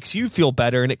you and it makes you feel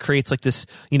better, and it creates like this,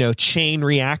 you know, chain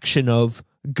reaction of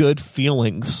good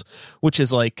feelings, which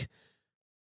is like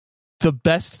the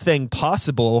best thing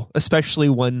possible, especially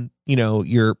when, you know,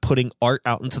 you're putting art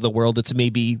out into the world that's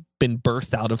maybe been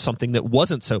birthed out of something that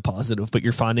wasn't so positive, but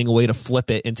you're finding a way to flip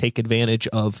it and take advantage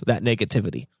of that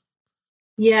negativity.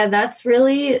 Yeah, that's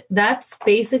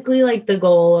basically like the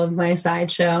goal of my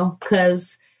sideshow,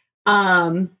 because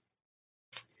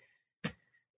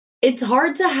it's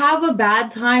hard to have a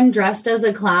bad time dressed as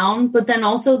a clown, but then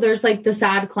also there's like the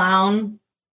sad clown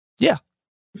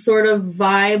sort of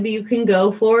vibe you can go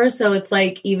for. So it's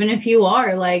like, even if you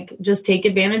are like, just take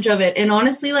advantage of it. And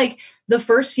honestly, like the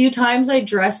first few times I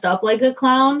dressed up like a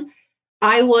clown,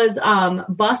 I was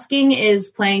busking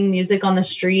is playing music on the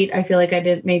street. I feel like I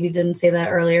didn't say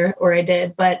that earlier, or I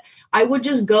did, but I would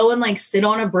just go and like sit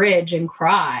on a bridge and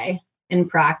cry and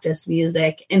practice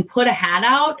music and put a hat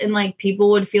out, and like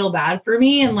people would feel bad for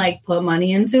me and like put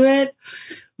money into it.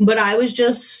 But I was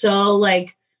just so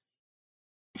like,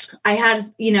 I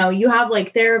had, you have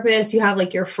like therapists, you have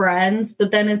like your friends,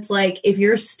 but then it's like, if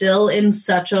you're still in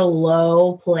such a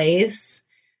low place,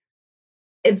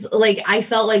 it's like, I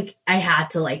felt like I had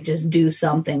to like just do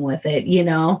something with it,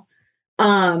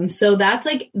 So that's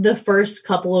like the first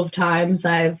couple of times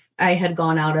I had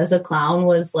gone out as a clown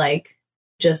was like,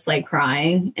 just like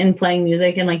crying and playing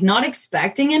music and like not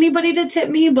expecting anybody to tip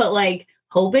me, but like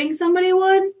hoping somebody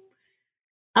would.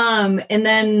 And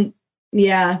then,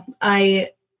 yeah, I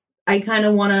kind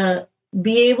of want to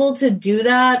be able to do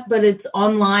that, but it's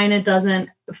online. It doesn't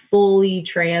fully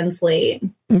translate.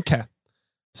 Okay.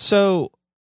 So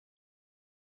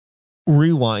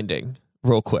rewinding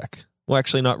real quick. Well,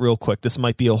 actually not real quick. This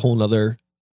might be a whole nother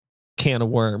can of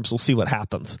worms. We'll see what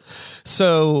happens.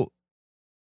 So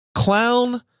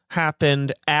clown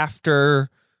happened after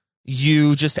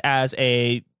you just as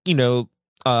a,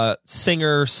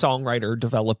 singer, songwriter,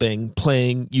 developing,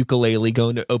 playing ukulele,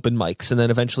 going to open mics, and then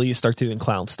eventually you start doing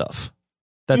clown stuff.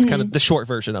 That's kind of the short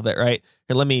version of it, right?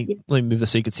 Here, let me move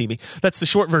this so you can see me. That's the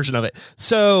short version of it.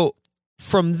 So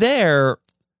from there,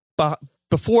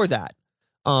 before that,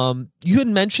 you had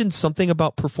mentioned something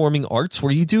about performing arts. Were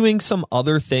you doing some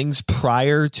other things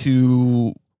prior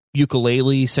to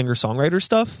ukulele, singer-songwriter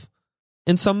stuff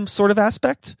in some sort of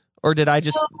aspect? Or did I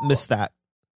just miss that?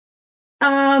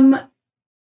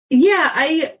 Yeah,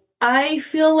 I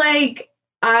feel like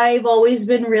I've always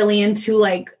been really into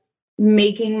like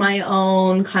making my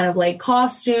own kind of like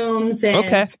costumes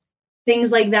and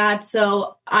things like that.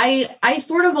 So I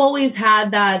sort of always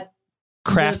had that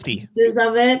crafty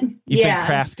of it. You've been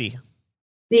crafty.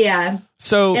 Yeah.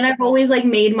 So, and I've always like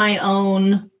made my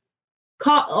own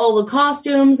all the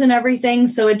costumes and everything.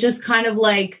 So it just kind of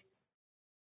like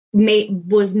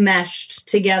was meshed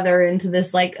together into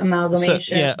this like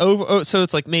amalgamation. So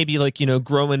it's like maybe like,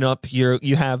 growing up,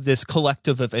 you have this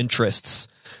collective of interests,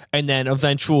 and then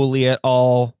eventually it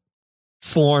all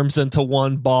forms into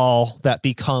one ball that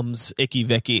becomes Icky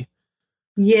Vicky.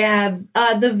 Yeah.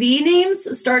 The V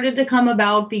names started to come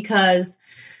about because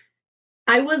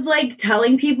I was like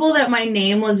telling people that my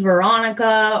name was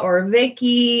Veronica or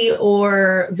Vicky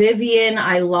or Vivian.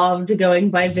 I loved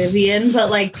going by Vivian, but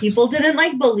like people didn't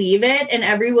like believe it. And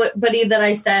everybody that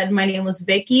I said my name was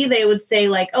Vicky, they would say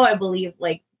like, "Oh, I believe,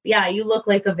 like, yeah, you look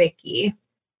like a Vicky."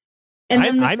 And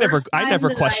then I never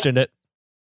questioned it.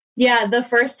 Yeah, the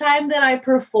first time that I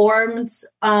performed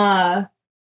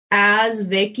as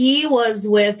Vicky was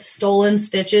with Stolen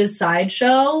Stitches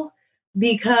Sideshow,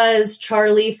 because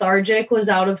Charlie Thargic was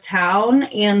out of town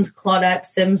and Claudette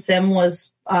Sim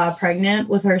was pregnant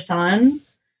with her son.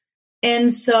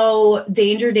 And so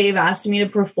Danger Dave asked me to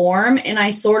perform, and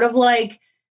I sort of like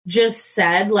just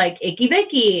said like Icky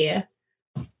Vicky.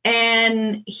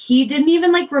 And he didn't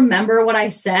even like remember what I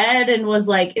said and was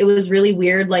like, it was really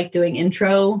weird like doing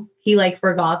intro. He like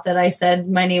forgot that I said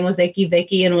my name was Icky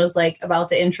Vicky and was like about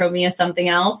to intro me as something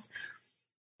else.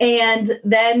 And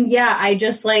then, yeah, I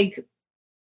just like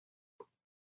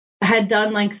had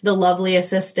done like the lovely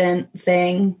assistant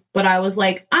thing, but I was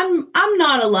like, I'm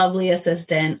not a lovely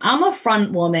assistant. I'm a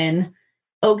front woman.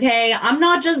 Okay. I'm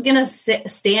not just going to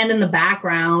stand in the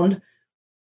background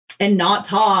and not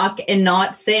talk and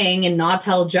not sing and not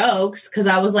tell jokes. Cause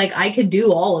I was like, I could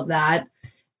do all of that.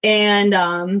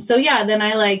 And, so yeah, then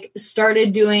I like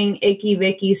started doing Icky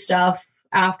Vicky stuff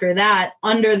after that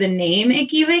under the name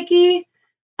Icky Vicky.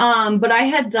 But I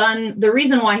had done, the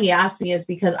reason why he asked me is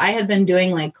because I had been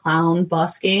doing like clown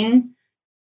busking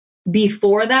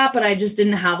before that, but I just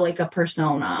didn't have like a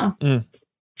persona.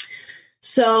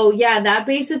 So yeah, that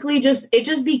basically it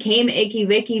just became Icky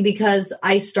Vicky because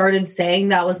I started saying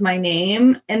that was my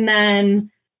name. And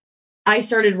then I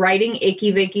started writing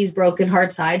Icky Vicky's Broken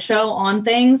Heart Sideshow on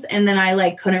things. And then I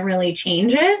like couldn't really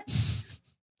change it.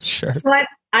 Sure. So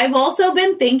I've also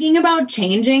been thinking about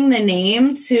changing the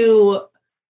name to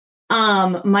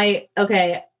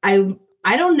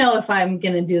I don't know if I'm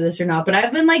going to do this or not, but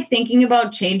I've been like thinking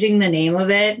about changing the name of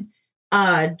it.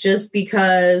 Just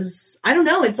because I don't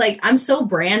know, it's like, I'm so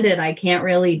branded. I can't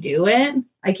really do it.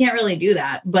 I can't really do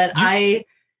that, but I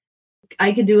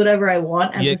could do whatever I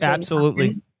want. Yeah, absolutely.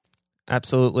 Time.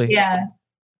 Absolutely. Yeah.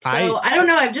 So I don't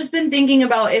know. I've just been thinking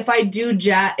about if I do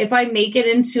if I make it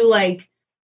into like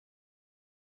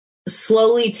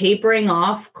slowly tapering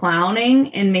off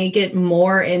clowning and make it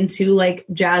more into like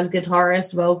jazz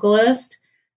guitarist, vocalist,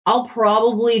 I'll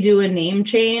probably do a name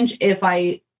change if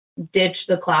I ditch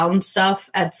the clown stuff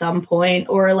at some point,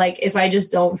 or like if I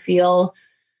just don't feel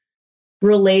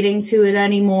relating to it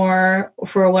anymore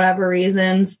for whatever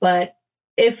reasons. But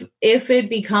if it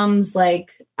becomes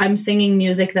like I'm singing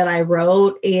music that I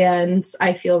wrote and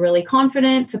I feel really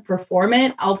confident to perform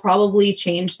it, I'll probably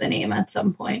change the name at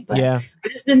some point. But Yeah.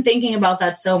 I've just been thinking about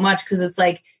that so much because it's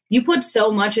like you put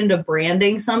so much into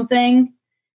branding something,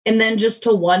 and then just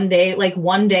to one day,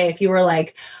 if you were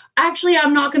like, actually,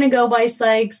 I'm not going to go by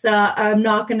Sykes. I'm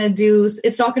not going to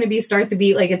it's not going to be Start the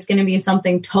Beat. Like, it's going to be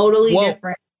something totally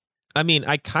different. I mean,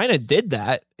 I kind of did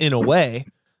that in a way.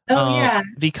 Yeah.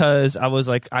 Because I was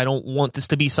like, I don't want this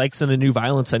to be Sykes and a New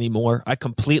Violence anymore. I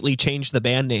completely changed the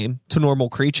band name to Normal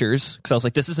Creatures because I was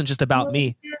like, this isn't just about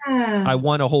me. Yeah. I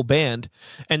want a whole band.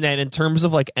 And then in terms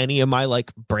of like any of my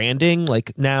like branding,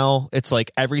 like now it's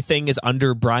like everything is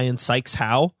under Brian Sykes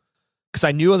Howe, because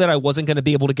I knew that I wasn't going to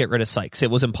be able to get rid of Sykes.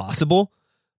 It was impossible.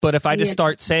 But if I just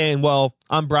start saying, well,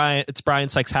 it's Brian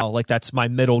Sykes Howe, like that's my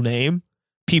middle name,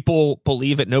 people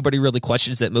believe it. Nobody really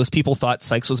questions it. Most people thought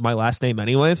Sykes was my last name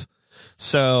anyways.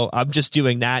 So I'm just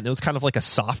doing that. And it was kind of like a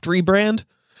soft rebrand.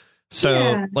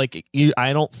 So like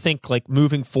I don't think like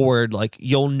moving forward, like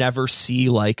you'll never see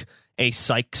like a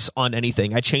Sykes on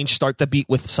anything. I changed Start the Beat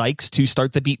with Sykes to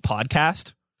Start the Beat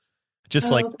podcast.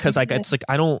 Just like, cause like, it's like,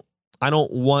 I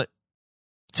don't want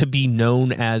to be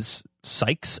known as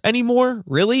Sykes anymore.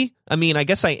 Really? I mean, I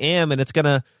guess I am. And it's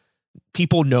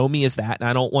people know me as that, and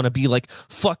I don't want to be like,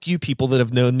 fuck you people that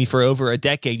have known me for over a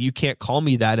decade, you can't call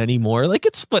me that anymore. Like,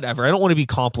 it's whatever. I don't want to be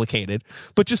complicated,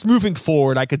 but just moving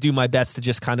forward, I could do my best to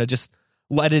just kind of just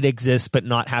let it exist, but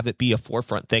not have it be a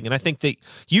forefront thing. And I think that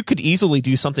you could easily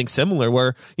do something similar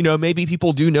where, you know, maybe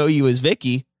people do know you as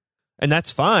Vicky, and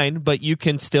that's fine, but you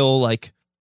can still like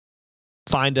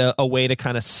find a way to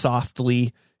kind of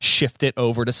softly shift it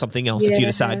over to something else if you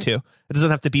decide to. It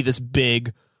doesn't have to be this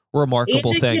big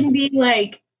remarkable thing. It can be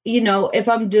like, you know, if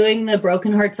I'm doing the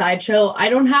Broken Heart Sideshow, I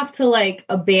don't have to like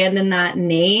abandon that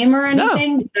name or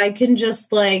anything. No. I can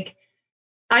just like,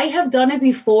 I have done it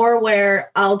before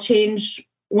where I'll change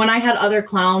when I had other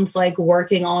clowns like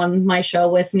working on my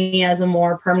show with me as a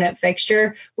more permanent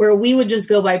fixture, where we would just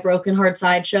go by Broken Heart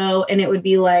Sideshow, and it would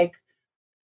be like,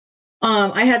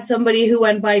 I had somebody who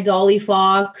went by Dolly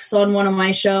Fox on one of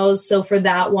my shows. So for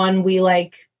that one, we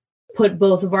like put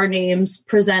both of our names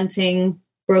presenting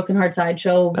Broken Heart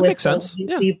Sideshow with both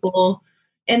people.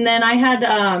 And then I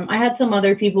had some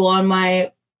other people on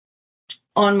my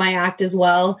act as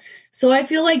well. So I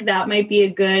feel like that might be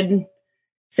a good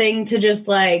thing to just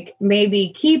like maybe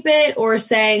keep it, or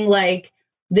saying like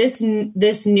this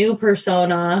new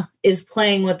persona is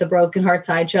playing with the Broken Heart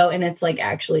Sideshow, and it's like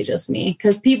actually just me.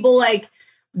 Because people like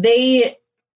they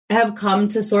have come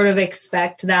to sort of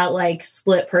expect that like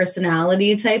split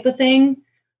personality type of thing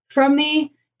from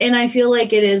me. And I feel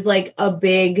like it is like a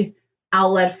big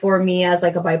outlet for me as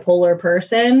like a bipolar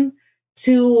person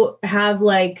to have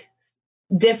like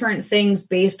different things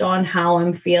based on how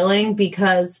I'm feeling,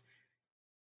 because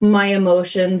my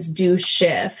emotions do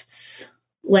shift.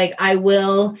 Like I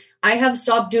have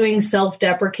stopped doing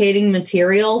self-deprecating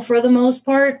material for the most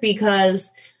part,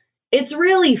 because it's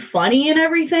really funny and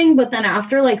everything. But then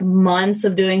after like months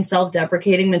of doing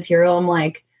self-deprecating material, I'm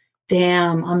like,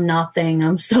 damn, I'm nothing.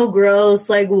 I'm so gross.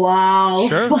 Like, wow,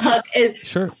 fuck it.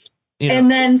 Sure. Yeah.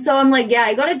 And then, so I'm like, yeah,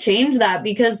 I got to change that,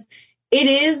 because it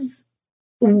is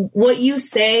what you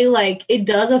say. Like, it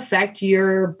does affect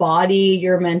your body,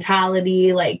 your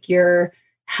mentality, like your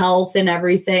health and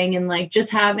everything. And like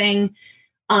just having,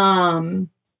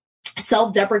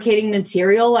 self-deprecating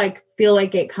material, like feel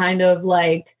like it kind of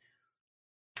like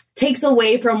takes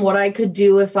away from what I could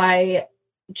do if I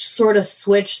sort of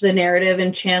switch the narrative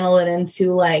and channel it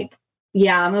into like,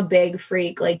 yeah, I'm a big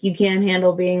freak. Like, you can't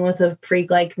handle being with a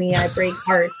freak like me. I break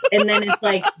hearts. And then it's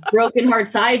like Broken Heart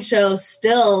Sideshow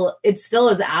it still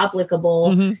is applicable.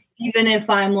 Mm-hmm. Even if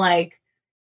I'm like,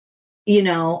 you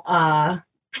know,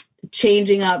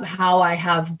 changing up how I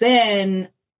have been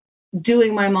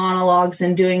doing my monologues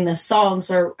and doing the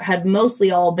songs, or had mostly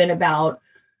all been about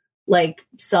like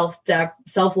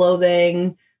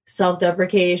self-loathing,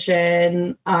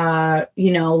 self-deprecation,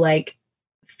 you know, like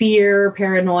fear,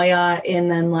 paranoia. And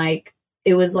then like,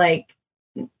 it was like,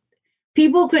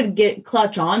 people could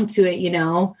clutch onto it, you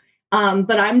know?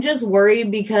 But I'm just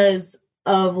worried because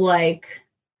of like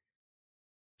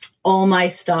all my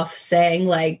stuff saying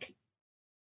like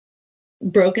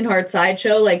Broken Heart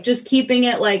Sideshow, like just keeping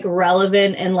it like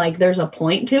relevant and like there's a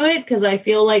point to it. Cause I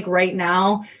feel like right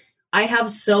now I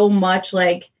have so much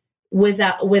like with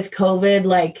COVID,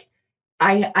 like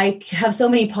I have so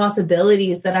many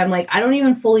possibilities that I'm like, I don't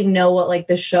even fully know what like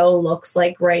the show looks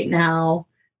like right now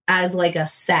as like a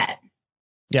set.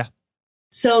 Yeah.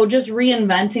 So just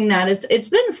reinventing that, it's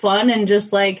been fun. And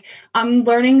just like, I'm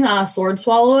learning sword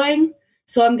swallowing.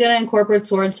 So I'm going to incorporate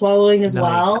sword swallowing as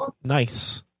well.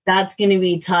 Nice. That's going to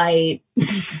be tight.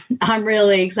 I'm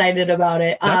really excited about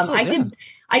it.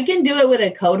 I can do it with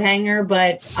a coat hanger,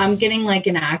 but I'm getting like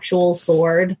an actual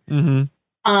sword.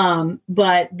 Mm-hmm.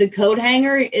 But the coat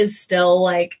hanger is still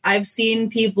like, I've seen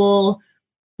people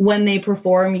when they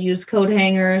perform use coat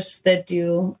hangers that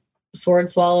do sword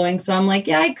swallowing. So I'm like,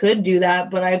 yeah, I could do that,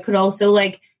 but I could also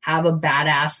like have a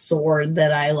badass sword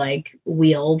that I like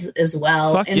wield as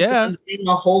well. Fuck yeah. In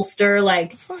a holster.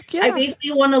 Like, fuck yeah. I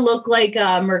basically want to look like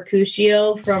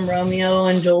Mercutio from Romeo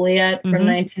and Juliet from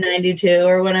 1992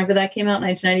 or whenever that came out,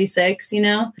 1996, you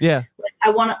know? Yeah. Like,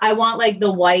 I want like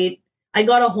the white. I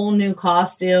got a whole new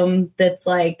costume that's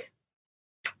like,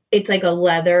 it's like a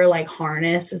leather like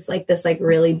harness. It's like this like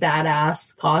really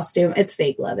badass costume. It's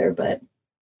fake leather, but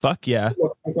fuck yeah. It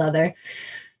looks like leather.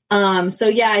 So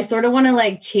yeah, I sort of want to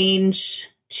like change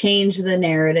the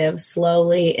narrative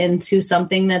slowly into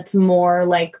something that's more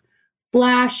like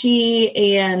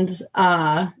flashy and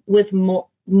with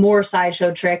more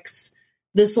sideshow tricks.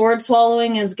 The sword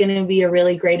swallowing is going to be a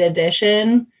really great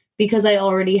addition because I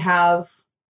already have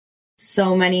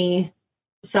so many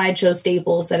sideshow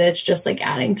staples that it's just like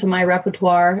adding to my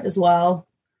repertoire as well.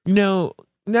 No,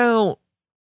 now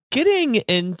getting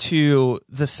into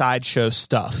the sideshow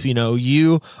stuff, you know,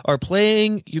 you are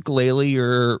playing ukulele,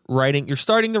 you're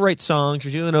starting to write songs,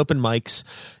 you're doing open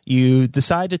mics, you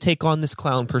decide to take on this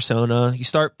clown persona, you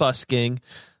start busking.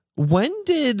 When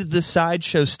did the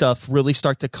sideshow stuff really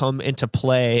start to come into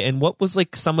play? And what was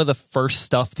like some of the first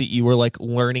stuff that you were like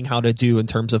learning how to do in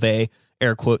terms of a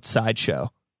air quote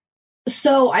sideshow?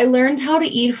 So I learned how to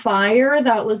eat fire.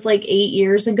 That was like 8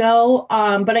 years ago.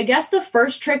 But I guess the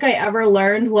first trick I ever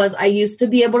learned was I used to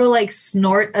be able to like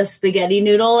snort a spaghetti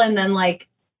noodle and then like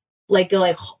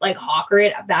hawker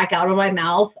it back out of my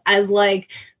mouth as like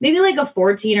maybe like a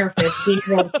 14 or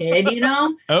 15-year-old kid, you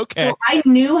know? Okay. So I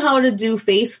knew how to do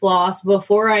face floss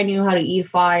before I knew how to eat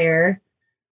fire.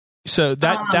 So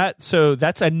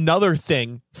that's another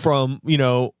thing from, you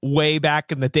know, way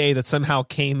back in the day that somehow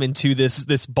came into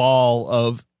this ball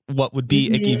of what would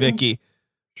be Icky Vicky.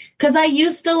 Because I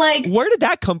used to like... Where did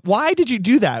that come? Why did you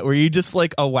do that? Were you just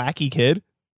like a wacky kid?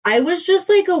 I was just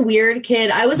like a weird kid.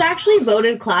 I was actually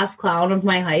voted class clown of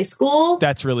my high school.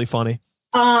 That's really funny.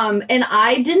 And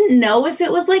I didn't know if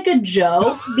it was like a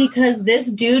joke because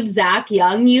this dude, Zach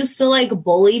Young, used to like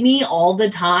bully me all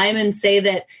the time and say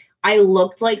that I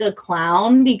looked like a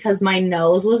clown because my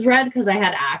nose was red because I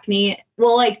had acne.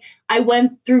 Well, like I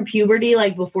went through puberty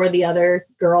like before the other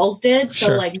girls did.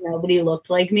 So like nobody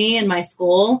looked like me in my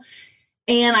school.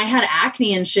 And I had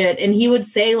acne and shit. And he would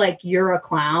say like, you're a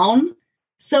clown.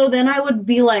 So then I would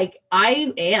be like,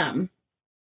 I am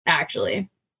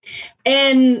actually.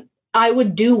 And I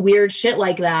would do weird shit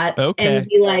like that. Okay. And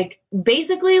be like,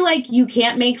 basically like, you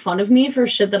can't make fun of me for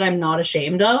shit that I'm not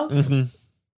ashamed of. Mm-hmm.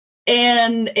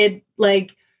 And it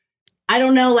like, I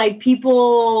don't know, like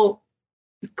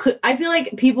I feel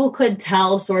like people could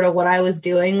tell sort of what I was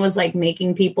doing was like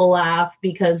making people laugh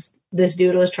because this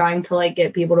dude was trying to like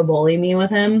get people to bully me with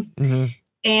him. Mm-hmm.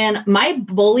 And my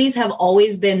bullies have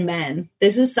always been men.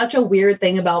 This is such a weird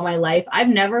thing about my life. I've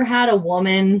never had a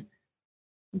woman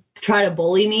try to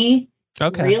bully me.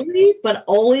 Okay. Really? But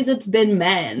always it's been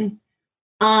men.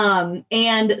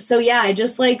 And so, yeah, I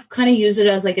just like kind of use it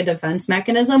as like a defense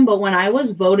mechanism. But when I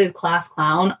was voted class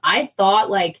clown, I thought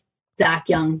like Zach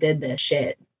Young did this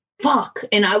shit. Fuck.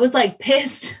 And I was like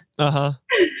pissed. Uh-huh.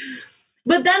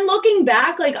 But then looking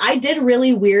back, like I did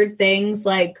really weird things.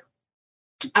 Like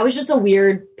I was just a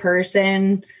weird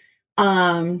person.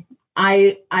 I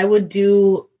would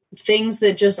do things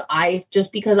that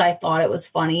just because I thought it was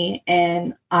funny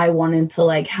and I wanted to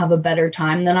like have a better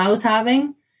time than I was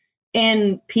having.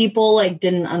 And people like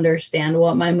didn't understand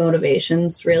what my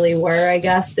motivations really were, I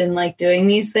guess, in like doing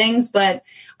these things. But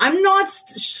I'm not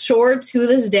sure to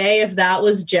this day if that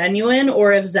was genuine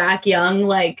or if Zach Young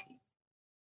like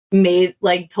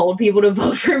told people to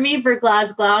vote for me for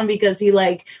class clown because he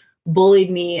like bullied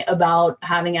me about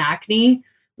having acne,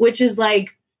 which is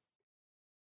like,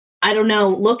 I don't know,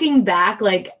 looking back,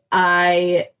 like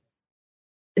I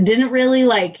didn't really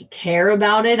like care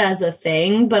about it as a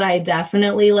thing, but I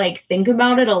definitely like think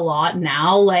about it a lot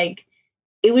now. Like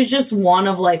it was just one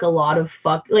of like a lot of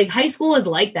like high school is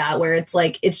like that, where it's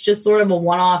like, it's just sort of a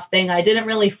one-off thing. I didn't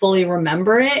really fully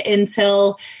remember it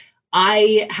until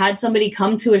I had somebody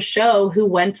come to a show who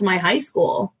went to my high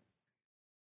school.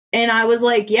 And I was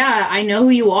like, yeah, I know who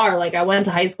you are. Like I went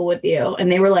to high school with you.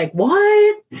 And they were like,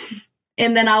 what?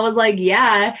 And then I was like,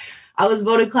 yeah, I was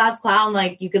voted class clown.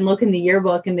 Like, you can look in the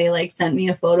yearbook, and they like sent me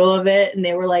a photo of it, and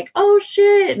they were like, oh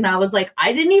shit. And I was like,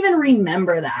 I didn't even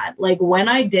remember that. Like, when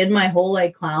I did my whole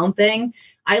like clown thing,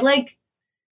 I like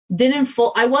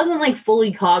I wasn't like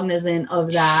fully cognizant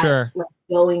of that. Sure. Like,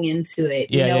 going into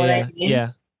it. You know what I mean?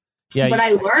 Yeah. Yeah. But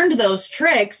I learned those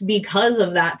tricks because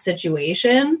of that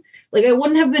situation. Like, I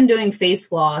wouldn't have been doing face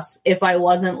floss if I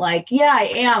wasn't like, yeah, I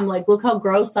am. Like, look how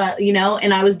gross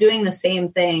and I was doing the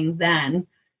same thing then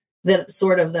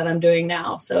that I'm doing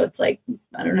now. So it's like,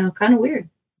 I don't know, kind of weird.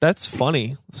 That's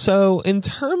funny. So in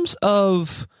terms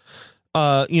of,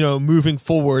 moving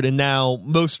forward, and now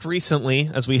most recently,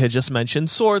 as we had just mentioned,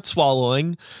 sword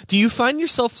swallowing, do you find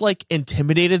yourself like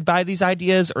intimidated by these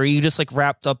ideas, or are you just like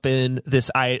wrapped up in this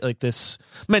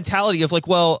mentality of like,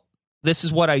 well, this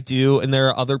is what I do, and there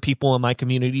are other people in my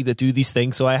community that do these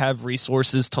things, so I have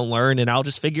resources to learn, and I'll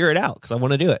just figure it out because I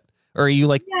want to do it? Or are you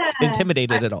like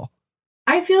intimidated at all?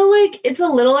 I feel like it's a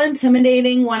little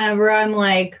intimidating whenever I'm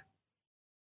like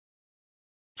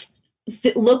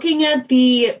looking at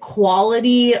the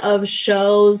quality of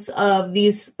shows of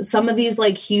some of these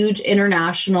like huge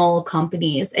international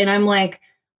companies, and I'm like,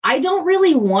 I don't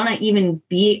really want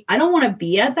to I don't want to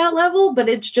be at that level, but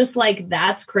it's just like,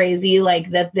 that's crazy. Like,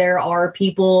 that there are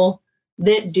people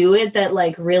that do it that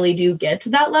like really do get to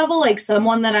that level. Like,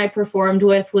 someone that I performed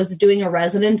with was doing a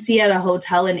residency at a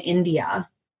hotel in India,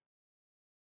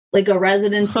 like a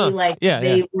residency,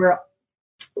 they were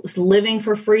living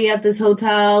for free at this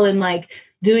hotel and like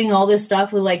doing all this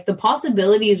stuff with like, the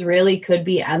possibilities really could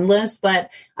be endless, but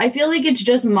I feel like it's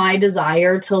just my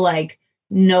desire to like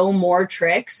know more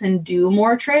tricks and do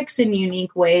more tricks in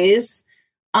unique ways.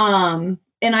 And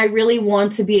I really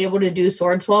want to be able to do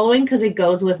sword swallowing because it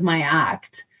goes with my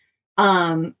act.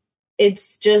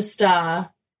 It's just,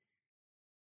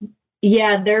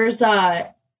 there's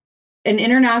an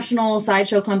international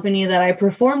sideshow company that I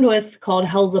performed with called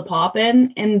Hell's a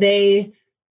Poppin', and they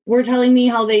were telling me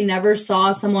how they never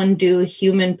saw someone do a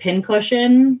human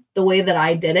pincushion the way that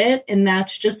I did it. And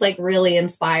that's just like really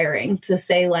inspiring to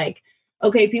say like,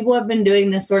 okay, people have been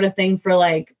doing this sort of thing for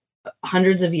like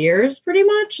hundreds of years, pretty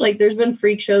much. Like, there's been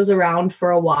freak shows around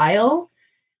for a while,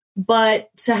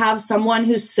 but to have someone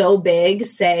who's so big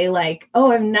say like,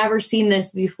 oh, I've never seen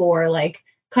this before, like,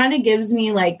 kind of gives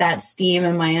me like that steam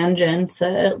in my engine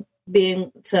to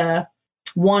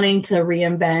wanting to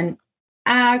reinvent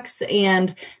acts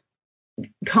and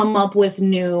come up with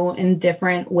new and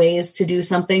different ways to do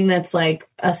something that's like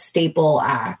a staple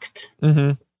act.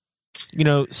 Mm-hmm.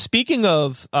 Speaking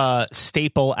of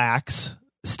staple acts,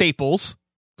 staples,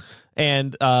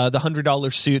 and the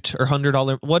 $100 suit or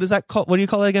 $100, what is that called? What do you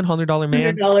call it again? $100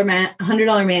 man?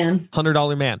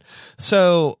 $100 man.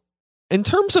 So in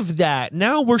terms of that,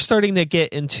 now we're starting to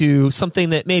get into something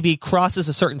that maybe crosses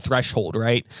a certain threshold,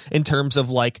 right? In terms of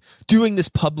like doing this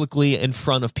publicly in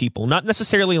front of people, not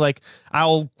necessarily like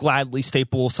I'll gladly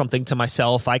staple something to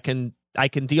myself. I can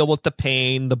deal with the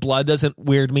pain. The blood doesn't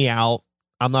weird me out.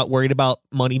 I'm not worried about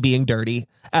money being dirty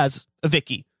as a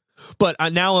Vicky, but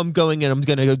now I'm going and I'm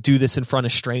going to go do this in front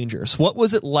of strangers. What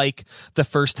was it like the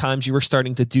first times you were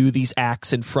starting to do these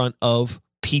acts in front of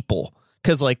people?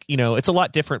 Because like, it's a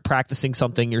lot different practicing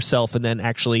something yourself and then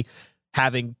actually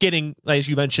getting, as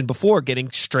you mentioned before,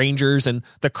 getting strangers and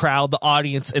the crowd, the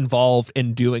audience involved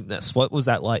in doing this. What was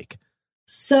that like?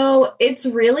 So it's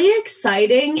really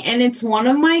exciting. And it's one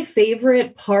of my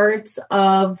favorite parts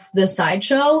of the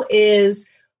sideshow is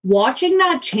watching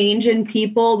that change in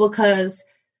people, because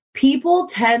people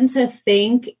tend to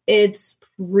think it's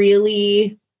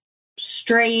really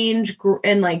strange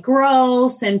and like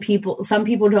gross, and some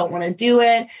people don't want to do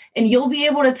it. And you'll be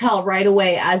able to tell right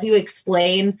away as you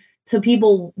explain to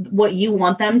people what you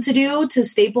want them to do to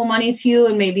staple money to you,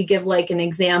 and maybe give like an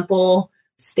example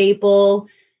staple.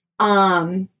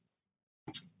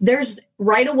 There's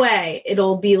right away,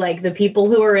 it'll be like the people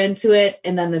who are into it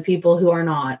and then the people who are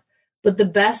not. But the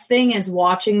best thing is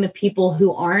watching the people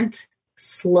who aren't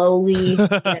slowly.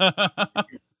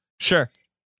 Sure.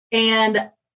 And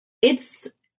it's,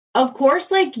 of course,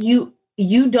 like you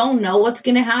don't know what's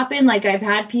going to happen. Like, I've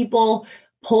had people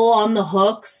pull on the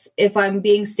hooks if I'm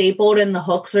being stapled and the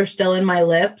hooks are still in my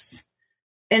lips.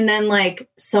 And then like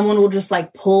someone will just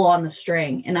like pull on the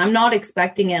string and I'm not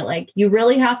expecting it. Like, you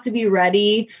really have to be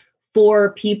ready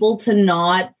for people to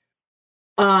not,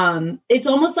 it's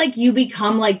almost like you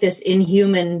become like this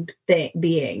inhuman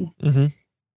being. Mm-hmm.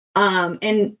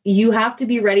 And you have to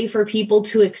be ready for people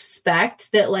to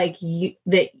expect that like you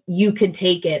could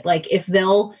take it. Like, if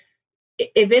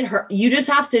it hurt, you just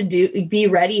have to be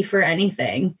ready for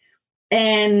anything.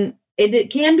 And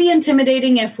it can be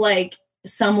intimidating if like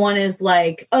someone is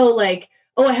like, oh,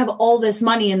 oh, I have all this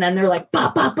money. And then they're like,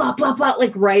 bah, bah, bah, bah, bah,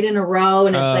 like right in a row.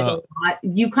 And it's like a lot.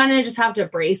 You kind of just have to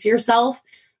brace yourself.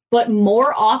 But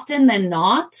more often than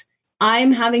not,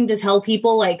 I'm having to tell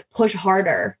people like, push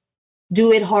harder,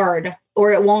 do it hard,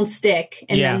 or it won't stick.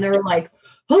 And then they're like,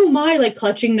 oh my, like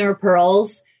clutching their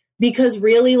pearls, because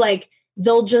really like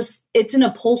it's an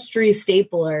upholstery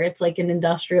stapler. It's like an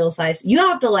industrial size. You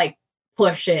have to like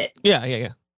push it. Yeah.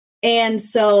 And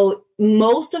so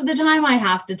most of the time I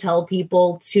have to tell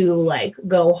people to like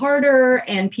go harder,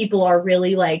 and people are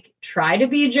really like, try to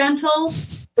be gentle.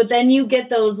 But then you get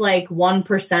those like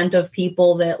 1% of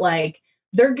people that like,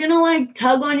 they're going to like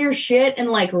tug on your shit and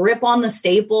like rip on the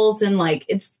staples, and like,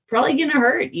 it's probably going to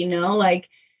hurt, you know, like,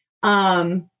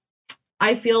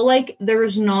 I feel like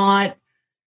there's no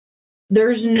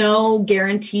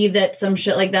guarantee that some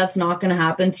shit like that's not going to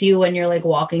happen to you when you're like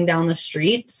walking down the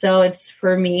street. So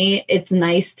for me, it's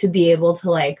nice to be able to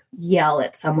like yell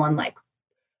at someone like,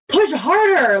 push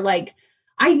harder. Like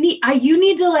you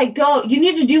need to like go, you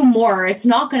need to do more. It's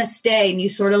not going to stay. And you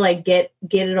sort of like get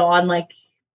it on like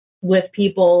with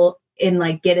people and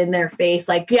like get in their face.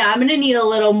 Like, yeah, I'm going to need a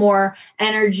little more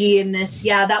energy in this.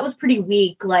 Yeah, that was pretty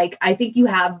weak. Like, I think you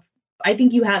have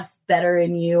better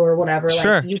in you or whatever.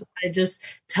 Sure. Like you gotta just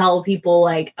tell people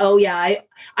like, oh yeah,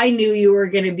 I knew you were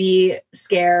going to be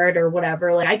scared or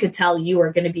whatever. Like I could tell you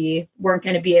weren't going to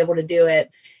be able to do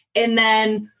it. And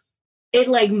then it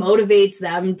like motivates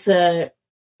them to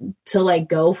like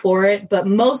go for it. But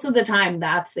most of the time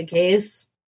that's the case.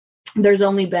 There's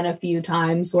only been a few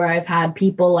times where I've had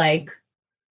people like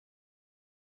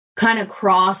kind of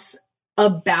cross a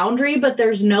boundary, but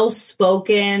there's no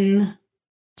spoken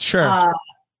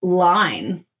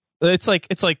line. It's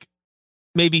like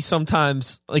maybe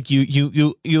sometimes like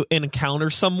you encounter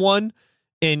someone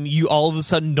and you all of a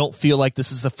sudden don't feel like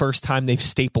this is the first time they've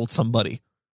stapled somebody,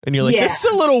 and you're like, this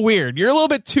is a little weird. You're a little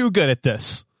bit too good at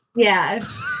this. Yeah,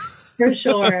 for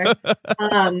sure.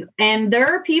 And there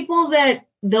are people that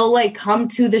they'll like come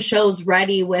to the shows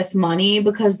ready with money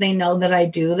because they know that I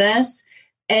do this.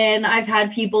 And I've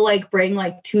had people like bring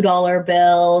like $2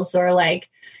 bills, or like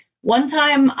one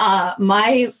time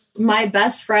my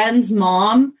best friend's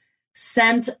mom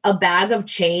sent a bag of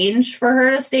change for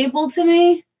her to staple to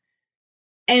me.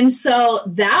 And so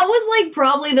that was like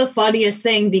probably the funniest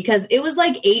thing, because it was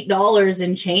like $8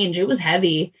 in change. It was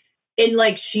heavy. And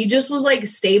like, she just was like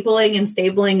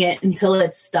stapling it until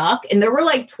it stuck. And there were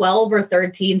like 12 or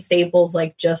 13 staples,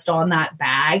 like just on that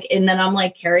bag. And then I'm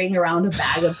like carrying around a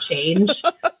bag of change.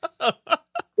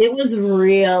 It was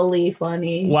really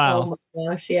funny. Wow. Oh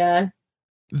my gosh. Yeah.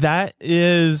 That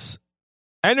is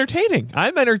entertaining.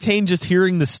 I'm entertained just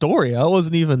hearing the story. I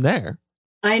wasn't even there.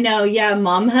 I know. Yeah.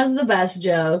 Mom has the best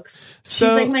jokes. She's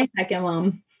like my second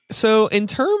mom. So in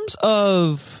terms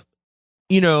of,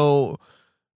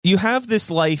 you have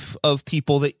this life of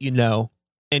people that you know,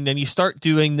 and then you start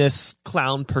doing this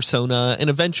clown persona, and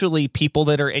eventually people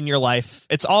that are in your life,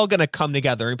 it's all going to come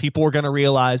together, and people are going to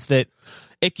realize that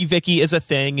Icky Vicky is a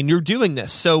thing and you're doing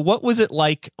this. So what was it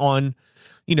like on,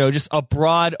 just a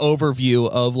broad overview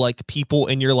of like people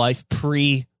in your life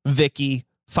pre-Vicky,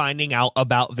 finding out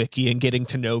about Vicky and getting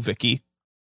to know Vicky?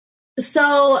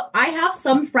 So I have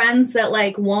some friends that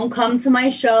like won't come to my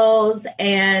shows,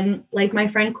 and like my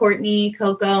friend Courtney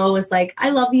Coco was like,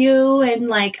 I love you, and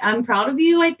like I'm proud of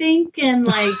you, I think, and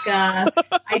like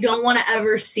I don't want to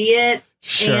ever see it.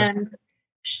 Sure. And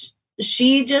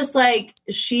she just like,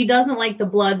 she doesn't like the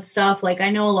blood stuff. Like I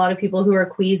know a lot of people who are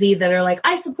queasy that are like,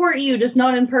 I support you, just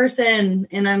not in person.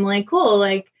 And I'm like, cool.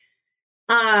 Like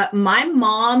my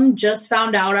mom just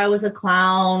found out I was a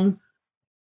clown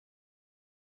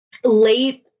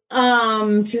late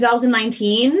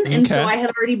 2019. And so I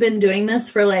had already been doing this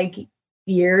for like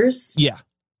years. Yeah.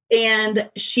 And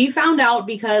she found out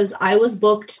because I was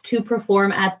booked to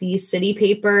perform at the City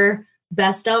Paper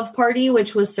Best of party,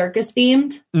 which was circus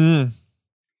themed.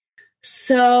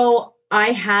 So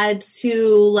I had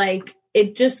to like,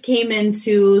 it just came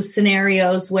into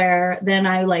scenarios where then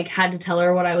I like had to tell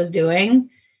her what I was doing.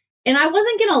 And I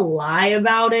wasn't going to lie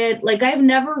about it. Like, I've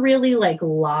never really, like,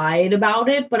 lied about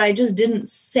it, but I just didn't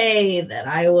say that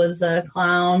I was a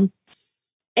clown.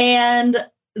 And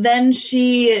then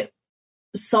she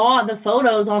saw the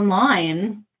photos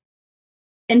online,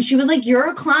 and she was like,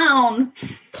 you're a clown.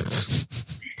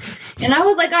 And I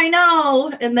was like, I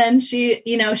know. And then she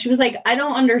was like, I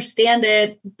don't understand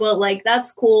it, but, like,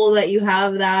 that's cool that you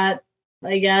have that,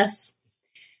 I guess.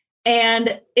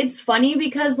 And it's funny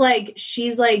because like,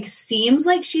 she's like, seems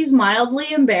like she's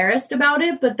mildly embarrassed about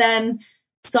it. But then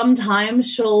sometimes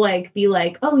she'll like be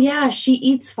like, oh yeah, she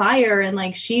eats fire and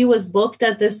like she was booked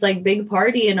at this like big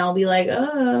party, and I'll be like,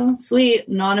 oh sweet,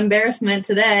 not embarrassment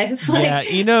today. Like, yeah,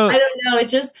 you know, I don't know,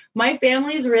 it's just my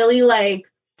family's really like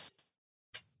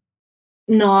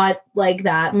not like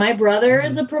that. My brother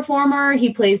is a performer,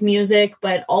 he plays music,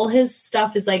 but all his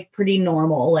stuff is like pretty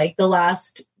normal. Like the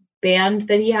last band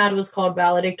that he had was called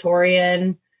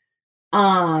Valedictorian.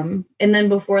 And then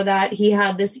before that he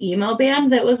had this emo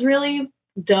band that was really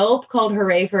dope called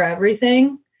Hooray for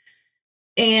Everything.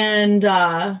 And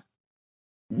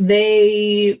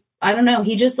they, I don't know,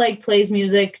 he just like plays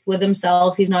music with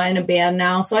himself. He's not in a band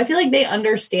now. So I feel like they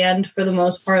understand for the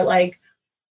most part, like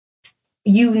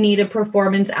you need a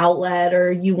performance outlet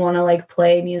or you want to like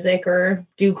play music or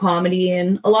do comedy.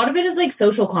 And a lot of it is like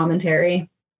social commentary,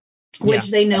 which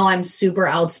they know I'm super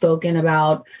outspoken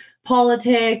about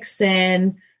politics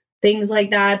and things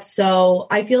like that. So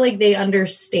I feel like they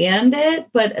understand it,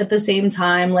 but at the same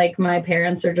time, like my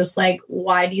parents are just like,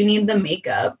 why do you need the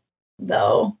makeup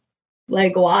though?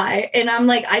 Like, why? And I'm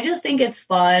like, I just think it's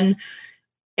fun.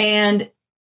 And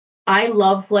I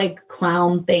love like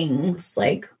clown things,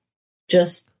 like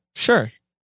just sure,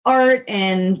 art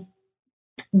and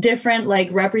different like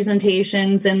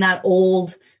representations and that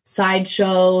old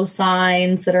sideshow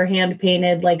signs that are hand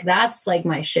painted. Like that's like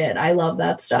my shit. I love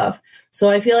that stuff. So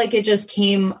I feel like it just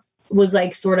was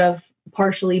like sort of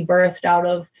partially birthed out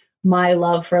of my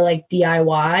love for like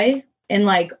DIY and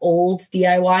like old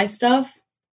DIY stuff.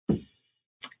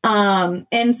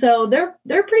 And so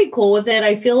they're pretty cool with it.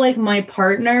 I feel like my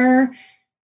partner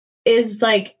is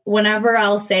like, whenever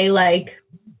I'll say like,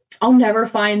 I'll never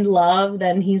find love,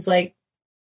 then he's like,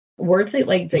 we're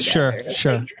like together.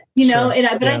 Sure. Like, you know,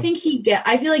 but I think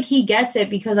I feel like he gets it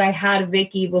because I had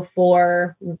Vicky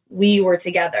before we were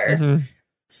together. Mm-hmm.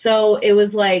 So it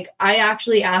was like, I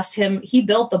actually asked him, he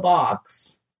built the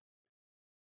box.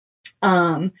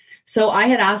 So I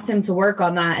had asked him to work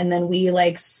on that. And then we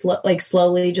like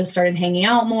slowly just started hanging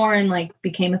out more and like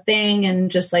became a thing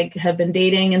and just like had been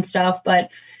dating and stuff.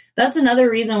 But that's another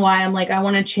reason why I'm like, I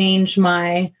want to change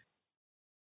my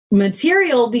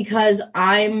material because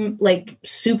I'm like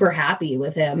super happy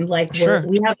with him. Like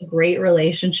we have a great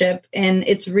relationship and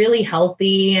it's really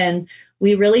healthy and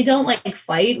we really don't like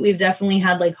fight. We've definitely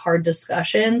had like hard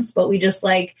discussions, but we just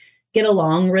like get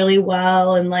along really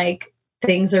well and like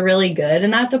things are really good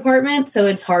in that department. So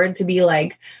it's hard to be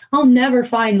like, I'll never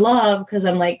find love because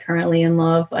I'm like currently in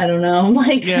love. I don't know.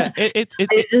 Like, yeah, it's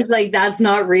just like, that's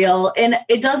not real. And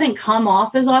it doesn't come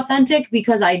off as authentic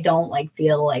because I don't like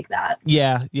feel like that.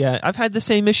 Yeah. Yeah. I've had the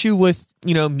same issue with,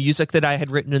 you know, music that I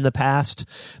had written in the past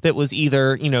that was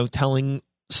either, you know, telling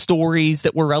stories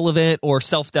that were relevant or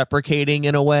self-deprecating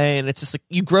in a way, and it's just like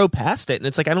you grow past it and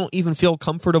it's like I don't even feel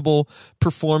comfortable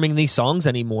performing these songs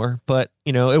anymore, but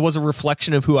you know, it was a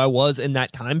reflection of who I was in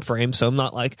that time frame, so I'm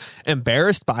not like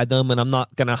embarrassed by them and I'm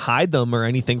not gonna hide them or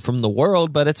anything from the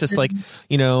world, but it's just like,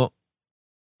 you know,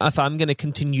 if I'm gonna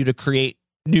continue to create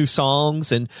new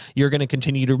songs and you're going to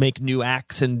continue to make new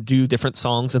acts and do different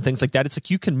songs and things like that, it's like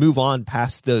you can move on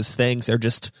past those things. They're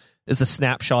just is a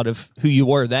snapshot of who you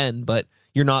were then, but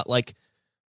you're not like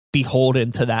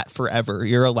beholden to that forever.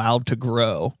 You're allowed to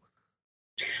grow.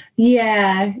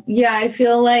 Yeah. Yeah. I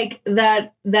feel like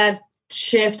that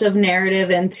shift of narrative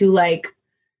into like,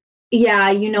 yeah,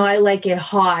 you know, I like it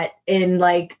hot and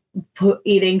like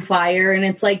eating fire. And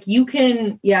it's like, you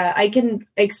can, yeah, I can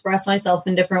express myself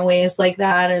in different ways like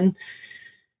that and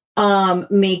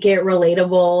make it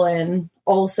relatable and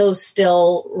also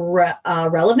still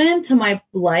relevant to my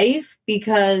life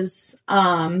because,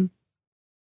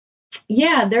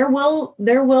 yeah, there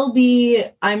will be,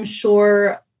 I'm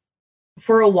sure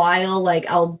for a while,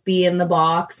 like I'll be in the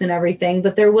box and everything,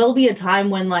 but there will be a time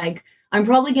when like, I'm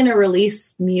probably going to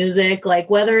release music, like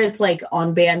whether it's like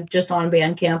on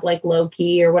Bandcamp, like low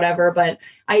key or whatever, but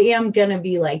I am going to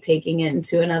be like taking it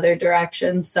into another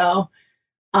direction. So,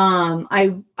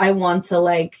 I want to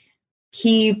like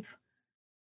keep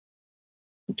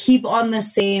on the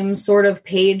same sort of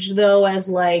page though, as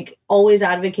like always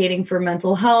advocating for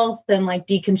mental health and like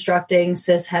deconstructing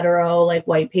cis hetero, like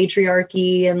white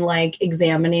patriarchy and like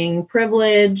examining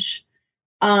privilege.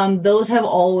 Those have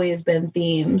always been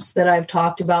themes that I've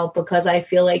talked about because I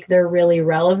feel like they're really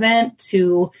relevant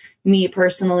to me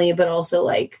personally, but also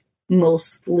like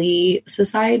mostly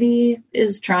society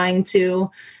is trying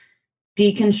to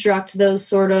deconstruct those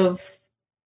sort of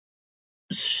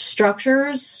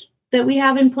structures that we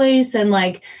have in place and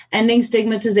like ending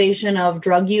stigmatization of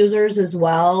drug users as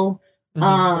well.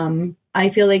 Mm-hmm. I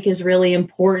feel like is really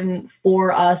important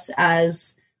for us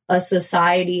as a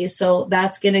society. So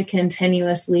that's going to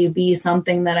continuously be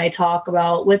something that I talk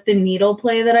about with the needle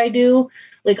play that I do.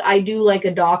 Like I do like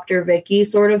a Dr. Vicky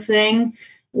sort of thing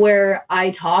where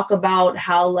I talk about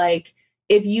how like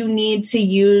if you need to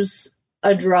use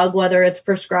a drug, whether it's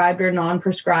prescribed or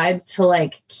non-prescribed, to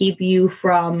like keep you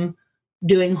from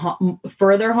doing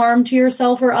further harm to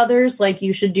yourself or others, like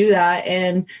you should do that.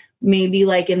 And maybe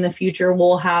like in the future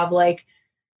we'll have like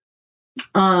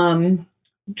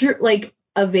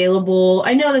available.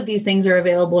 I know that these things are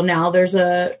available now. There's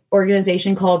a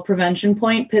organization called Prevention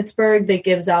Point Pittsburgh that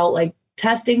gives out like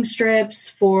testing strips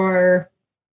for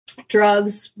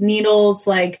drugs, needles.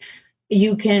 Like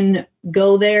you can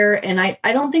go there, and I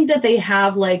don't think that they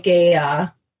have like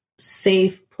a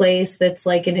safe place that's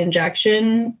like an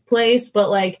injection place, but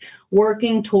like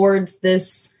working towards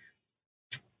this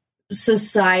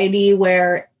society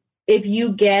where if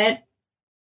you get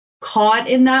caught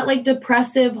in that like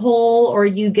depressive hole, or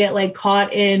you get like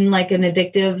caught in like an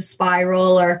addictive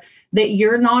spiral, or that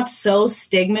you're not so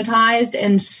stigmatized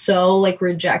and so like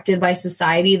rejected by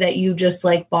society that you just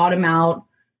like bottom out.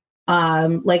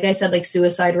 Like I said, like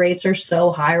suicide rates are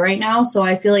so high right now. So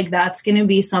I feel like that's going to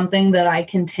be something that I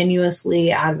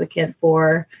continuously advocate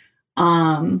for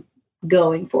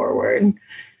going forward,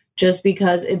 just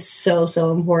because it's so,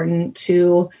 so important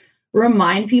to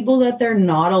remind people that they're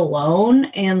not alone,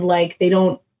 and like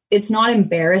it's not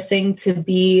embarrassing to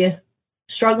be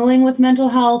struggling with mental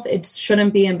health. It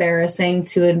shouldn't be embarrassing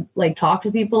to like talk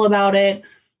to people about it.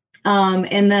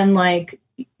 And then like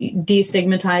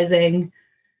destigmatizing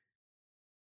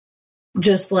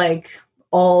just like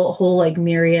whole like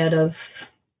myriad of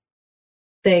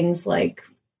things like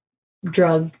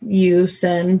drug use,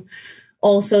 and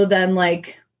also then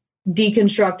like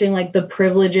deconstructing like the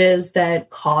privileges that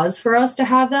cause for us to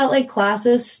have that like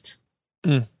classist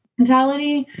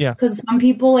mentality. Yeah. Because some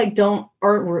people like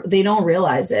they don't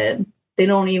realize it. They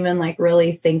don't even like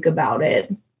really think about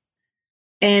it.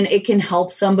 And it can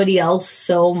help somebody else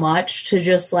so much to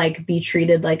just like be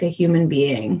treated like a human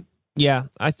being. Yeah.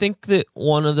 I think that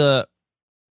one of the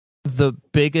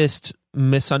biggest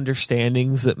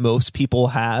misunderstandings that most people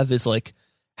have is like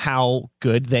how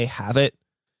good they have it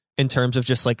in terms of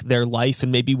just like their life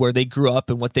and maybe where they grew up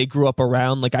and what they grew up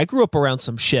around. Like I grew up around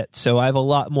some shit, so I have a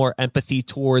lot more empathy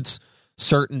towards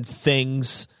certain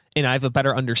things, and I have a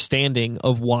better understanding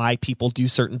of why people do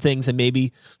certain things. And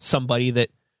maybe somebody that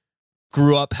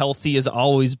grew up healthy has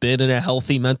always been in a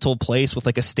healthy mental place with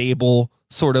like a stable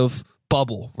sort of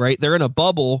bubble, right? They're in a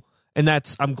bubble, and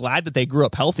I'm glad that they grew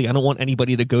up healthy. I don't want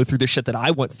anybody to go through the shit that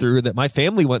I went through, that my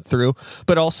family went through,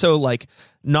 but also like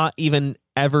not even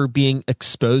ever being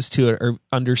exposed to it, or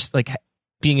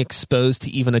being exposed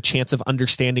to even a chance of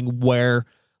understanding where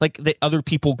like the other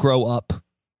people grow up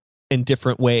in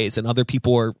different ways, and other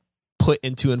people are put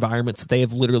into environments that they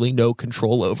have literally no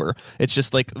control over. It's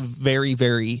just like very,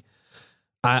 very,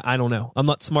 I don't know. I'm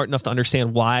not smart enough to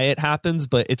understand why it happens,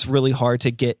 but it's really hard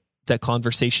to get that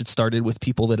conversation started with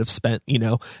people that have spent,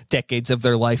 decades of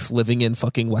their life living in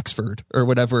fucking Wexford or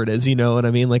whatever it is, you know what I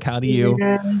mean? Like, how do you,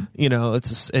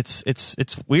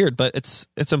 it's weird, but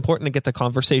it's important to get the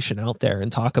conversation out there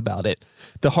and talk about it.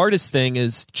 The hardest thing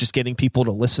is just getting people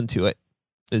to listen to it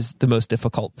is the most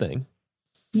difficult thing.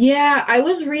 Yeah. I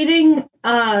was reading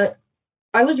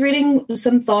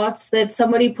some thoughts that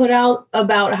somebody put out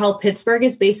about how Pittsburgh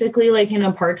is basically like an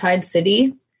apartheid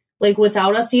city. Like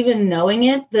without us even knowing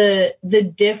it,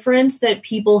 the difference that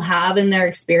people have in their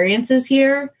experiences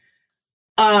here,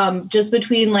 just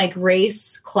between like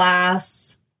race,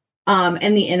 class,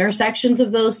 and the intersections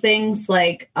of those things,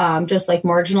 like just like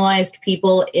marginalized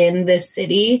people in this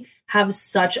city have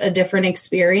such a different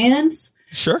experience.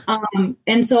 Sure.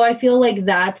 And so I feel like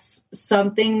that's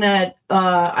something that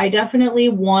I definitely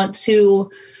want to.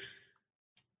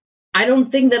 I don't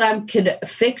think that I could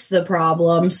fix the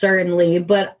problem, certainly,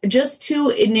 but just to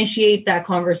initiate that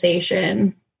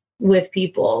conversation with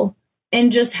people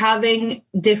and just having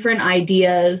different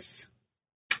ideas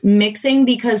mixing,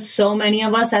 because so many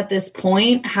of us at this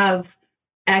point have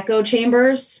echo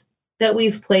chambers that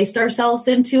we've placed ourselves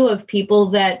into of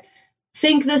people that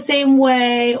think the same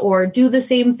way or do the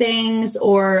same things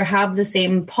or have the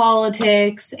same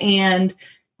politics. And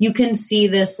you can see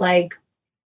this like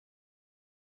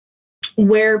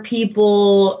where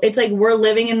people, it's like we're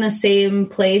living in the same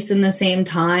place in the same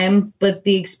time, but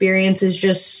the experience is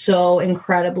just so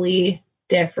incredibly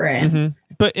different.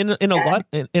 Mm-hmm. But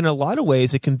in a lot of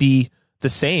ways, it can be the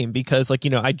same, because like,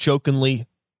 I jokingly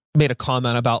made a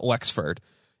comment about Wexford.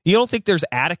 You don't think there's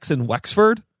addicts in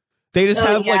Wexford? They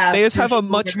just have a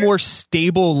much more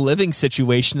stable living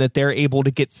situation that they're able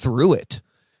to get through it.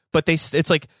 But it's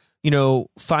like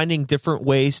finding different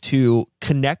ways to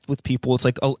connect with people. It's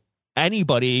like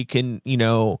anybody can,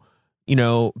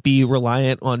 be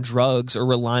reliant on drugs or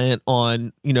reliant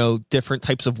on, different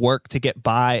types of work to get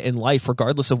by in life,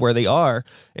 regardless of where they are.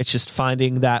 It's just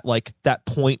finding that that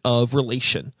point of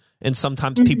relation. And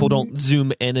sometimes people don't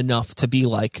zoom in enough to be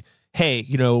like, hey,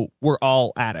 we're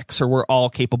all addicts or we're all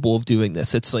capable of doing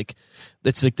this. It's like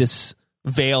this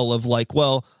veil of like,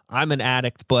 well, I'm an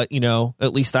addict, but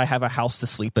at least I have a house to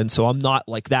sleep in. So I'm not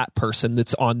like that person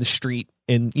that's on the street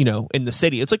in the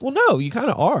city. It's like, well, no, you kind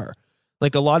of are.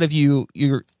 Like a lot of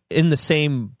you're in the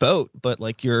same boat, but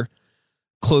like you're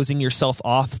closing yourself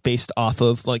off based off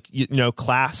of like,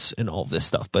 class and all this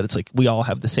stuff. But it's like, we all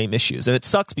have the same issues. And it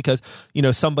sucks because,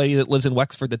 somebody that lives in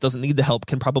Wexford that doesn't need the help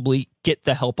can probably get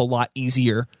the help a lot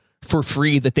easier for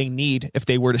free that they need if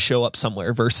they were to show up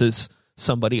somewhere versus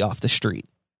somebody off the street.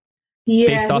 Yeah,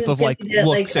 based off of like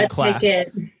looks and class.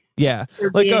 Yeah. For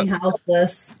like being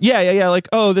houseless. Yeah. Like,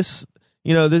 oh, this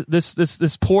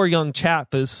poor young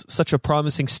chap is such a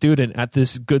promising student at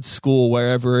this good school,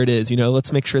 wherever it is,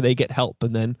 let's make sure they get help.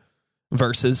 And then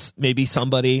versus maybe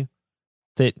somebody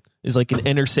that is like an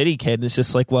inner city kid and it's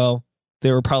just like, well,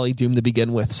 they were probably doomed to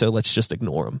begin with, so let's just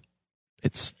ignore them.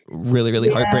 It's really, really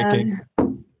heartbreaking.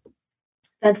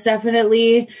 It's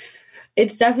definitely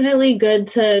good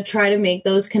to try to make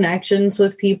those connections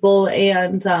with people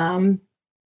and,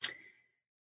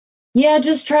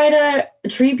 just try to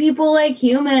treat people like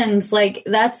humans. Like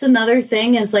that's another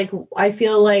thing is like, I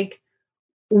feel like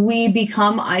we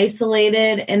become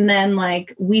isolated and then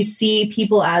like we see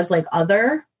people as like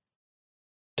other.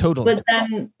 Totally. But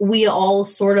then we all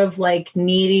sort of like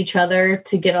need each other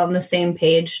to get on the same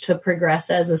page to progress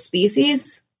as a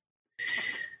species.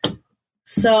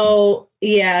 So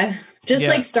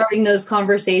like starting those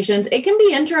conversations. It can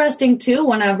be interesting too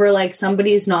whenever like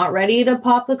somebody's not ready to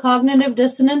pop the cognitive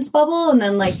dissonance bubble and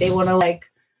then like they want to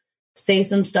like say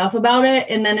some stuff about it.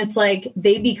 And then it's like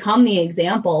they become the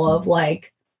example of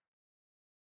like,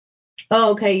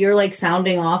 oh, okay, you're like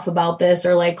sounding off about this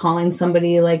or like calling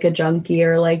somebody like a junkie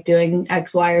or like doing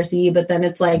X, Y, or Z. But then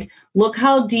it's like, look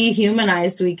how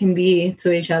dehumanized we can be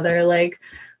to each other. Like,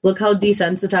 look how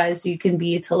desensitized you can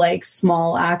be to like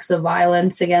small acts of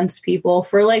violence against people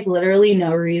for like literally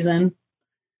no reason.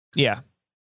 Yeah.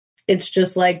 It's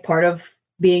just like part of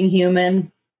being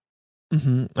human.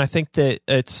 I think that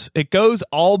it goes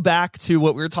all back to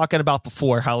what we were talking about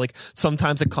before, how like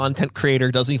sometimes a content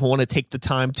creator doesn't even want to take the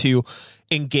time to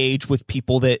engage with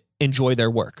people that enjoy their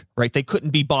work, right? They couldn't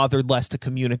be bothered less to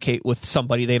communicate with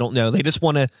somebody they don't know. They just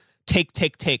want to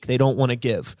take. They don't want to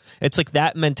give. It's like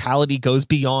that mentality goes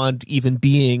beyond even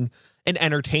being an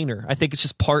entertainer. I think it's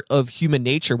just part of human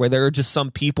nature where there are just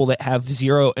some people that have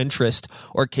zero interest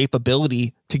or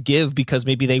capability to give because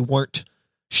maybe they weren't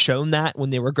shown that when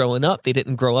they were growing up. They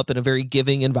didn't grow up in a very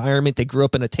giving environment. They grew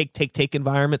up in a take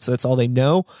environment. So that's all they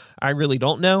know. I really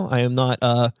don't know. I am not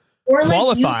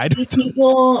qualified.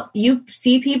 You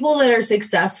see people that are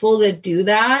successful that do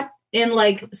that. And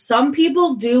like some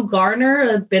people do garner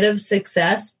a bit of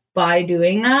success by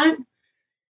doing that.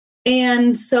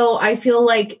 And so I feel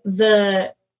like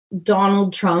the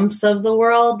Donald Trumps of the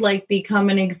world like become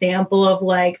an example of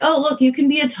like, oh, look, you can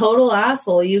be a total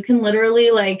asshole. You can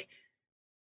literally like,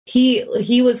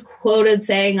 he was quoted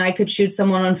saying I could shoot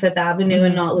someone on Fifth Avenue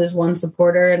and not lose one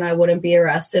supporter and I wouldn't be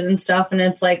arrested and stuff. And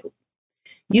it's like,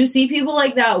 you see people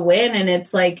like that win. And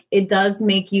it's like, it does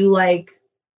make you like,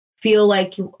 feel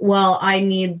like, well, I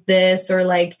need this, or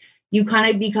like you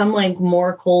kind of become like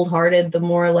more cold hearted, the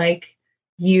more like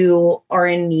you are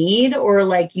in need, or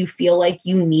like you feel like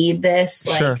you need this.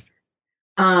 Like, sure.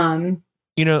 And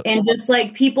just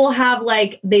like people have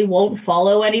like, they won't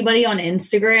follow anybody on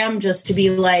Instagram just to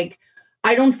be like,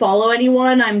 I don't follow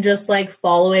anyone. I'm just like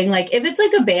following, like if it's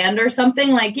like a band or something,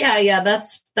 like, yeah,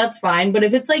 that's fine. But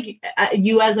if it's like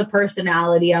you as a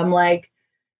personality, I'm like,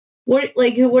 what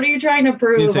are you trying to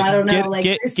prove? I don't know. Like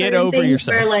get over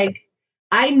yourself. Where, like,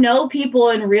 I know people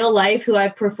in real life who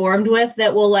I've performed with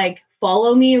that will like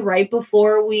follow me right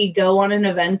before we go on an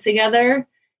event together.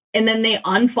 And then they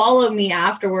unfollow me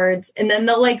afterwards. And then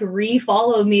they'll like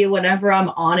refollow me whenever I'm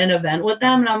on an event with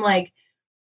them. And I'm like,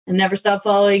 I never stopped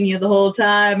following you the whole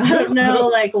time. I don't know.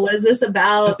 Like, what is this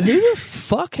about? Who the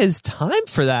fuck has time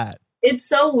for that? It's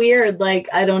so weird. Like,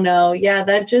 I don't know. Yeah,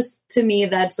 that just, to me,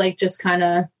 that's like just kind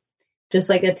of just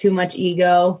like a too much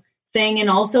ego thing. And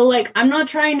also like, I'm not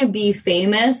trying to be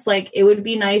famous. Like, it would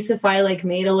be nice if I like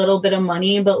made a little bit of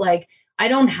money, but like, I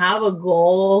don't have a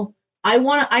goal. I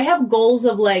have goals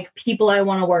of like people I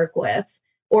want to work with,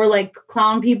 or like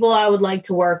clown people I would like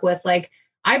to work with. Like,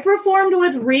 I performed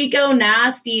with Rico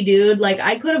Nasty, dude. Like,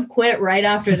 I could have quit right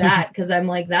after that because I'm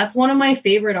like, that's one of my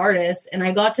favorite artists. And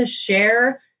I got to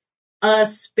share a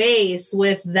space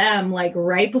with them, like,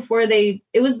 right before it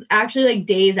was actually like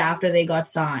days after they got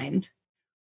signed.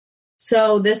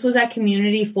 So this was at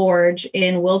Community Forge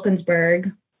in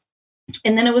Wilkinsburg.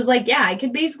 And then it was like, yeah, I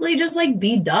could basically just like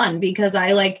be done because I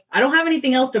don't have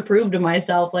anything else to prove to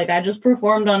myself. Like, I just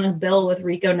performed on a bill with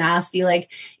Rico Nasty. Like,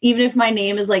 even if my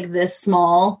name is like this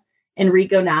small and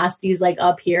Rico Nasty's like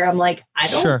up here, I'm like, I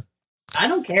don't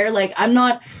care. Like, I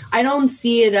don't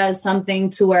see it as something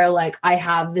to where like I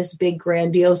have this big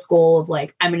grandiose goal of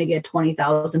like, I'm going to get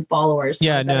 20,000 followers. So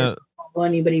yeah, no. Follow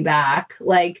anybody back.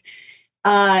 Like,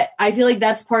 I feel like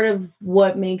that's part of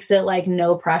what makes it like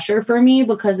no pressure for me,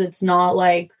 because it's not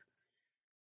like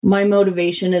my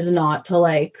motivation is not to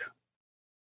like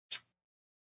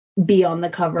be on the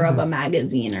cover of a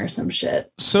magazine or some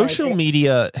shit. Social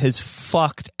media has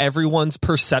fucked everyone's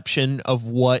perception of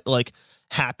what like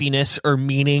happiness or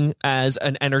meaning as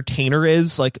an entertainer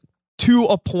is, like, to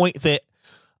a point that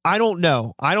I don't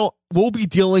know. We'll be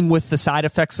dealing with the side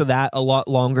effects of that a lot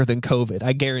longer than COVID.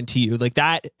 I guarantee you. Like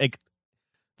that, like,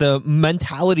 the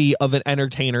mentality of an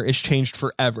entertainer is changed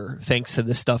forever thanks to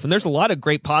this stuff. And there's a lot of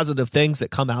great positive things that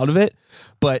come out of it,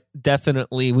 but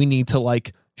definitely we need to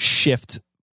like shift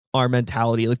our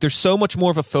mentality. Like, there's so much more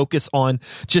of a focus on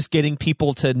just getting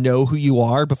people to know who you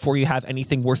are before you have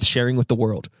anything worth sharing with the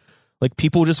world. Like,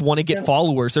 people just want to get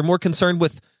followers. They're more concerned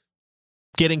with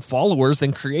getting followers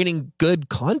than creating good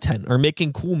content or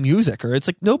making cool music. Or it's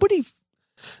like, we're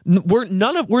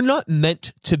not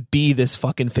meant to be this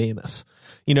fucking famous.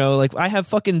 You know, like, I have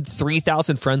fucking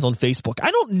 3,000 friends on Facebook. I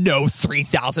don't know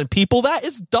 3,000 people. That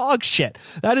is dog shit.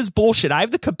 That is bullshit. I have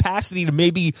the capacity to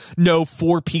maybe know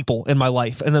 4 people in my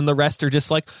life, and then the rest are just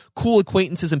like cool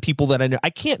acquaintances and people that I know. I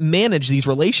can't manage these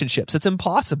relationships. It's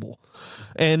impossible.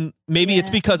 And maybe it's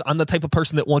because I'm the type of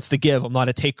person that wants to give. I'm not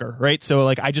a taker, right? So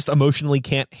like, I just emotionally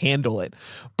can't handle it.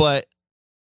 But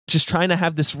just trying to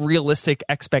have this realistic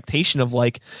expectation of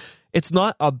like, it's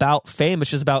not about fame.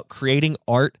 It's just about creating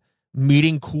art,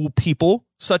 meeting cool people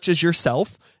such as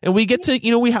yourself. And we get to,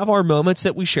 we have our moments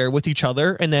that we share with each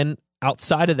other. And then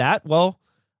outside of that, well,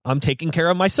 I'm taking care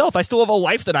of myself. I still have a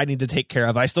life that I need to take care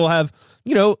of. I still have,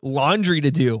 laundry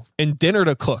to do and dinner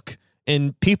to cook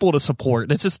and people to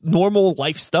support. It's just normal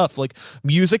life stuff. Like,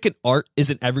 music and art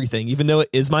isn't everything. Even though it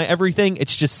is my everything,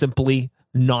 it's just simply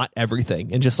not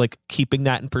everything. And just like keeping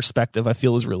that in perspective, I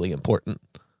feel is really important.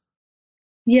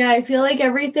 Yeah, I feel like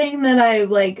everything that I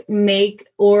like make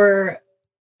or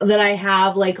that I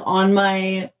have like on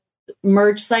my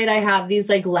merch site, I have these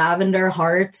like lavender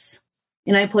hearts,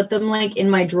 and I put them like in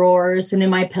my drawers and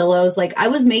in my pillows. Like, I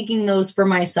was making those for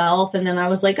myself, and then I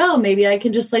was like, oh, maybe I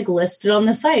can just like list it on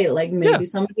the site. Like, maybe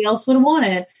somebody else would want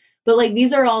it. But like,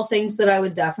 these are all things that I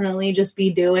would definitely just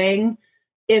be doing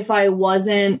if I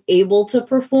wasn't able to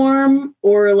perform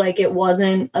or like it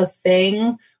wasn't a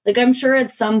thing. Like, I'm sure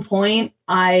at some point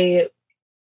I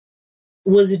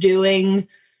was doing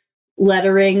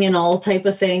lettering and all type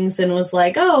of things and was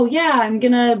like, oh yeah, I'm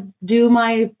going to do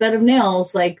my bed of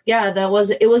nails. Like, yeah,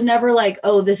 it was never like,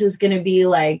 oh, this is going to be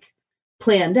like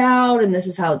planned out and this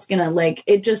is how it's going to, like,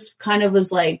 it just kind of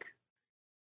was like,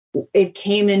 it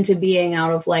came into being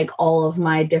out of like all of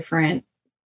my different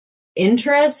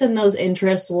interests, and those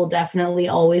interests will definitely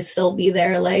always still be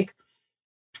there. Like,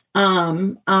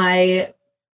 I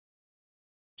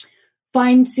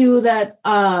find too that,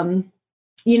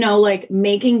 like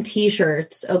making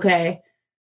t-shirts, okay,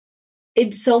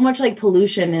 it's so much like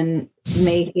pollution and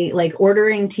making, like,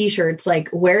 ordering t-shirts, like,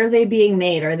 where are they being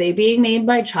made? Are they being made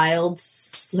by child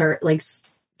slave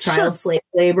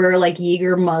labor, like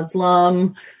Uyghur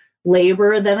Muslim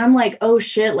labor? Then I'm like, oh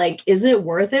shit, like, is it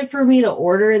worth it for me to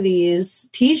order these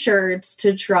t-shirts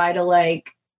to try to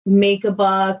like make a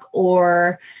buck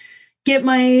or get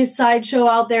my sideshow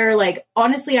out there? Like,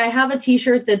 honestly, I have a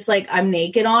t-shirt that's like, I'm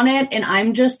naked on it and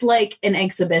I'm just like an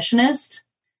exhibitionist.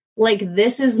 Like,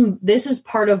 this is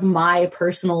part of my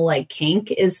personal like kink,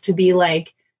 is to be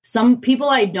like, some people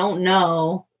I don't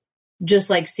know just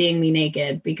like seeing me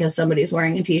naked because somebody's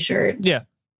wearing a t-shirt. Yeah.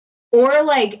 Or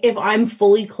like, if I'm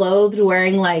fully clothed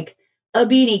wearing like a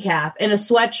beanie cap and a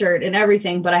sweatshirt and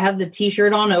everything, but I have the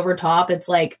t-shirt on over top, it's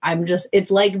like,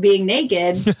 it's like being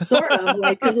naked, sort of.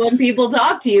 Like, 'cause when people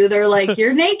talk to you, they're like,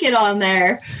 you're naked on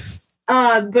there.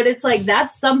 But it's like,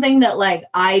 that's something that like,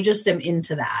 I just am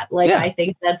into that. Like, yeah. I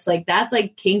think that's like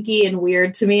kinky and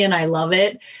weird to me, and I love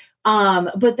it.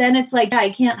 But then it's like, I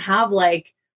can't have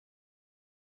like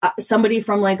somebody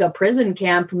from like a prison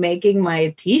camp making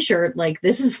my t-shirt. Like,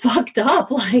 this is fucked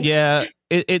up. Like, yeah,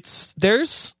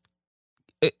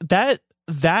 that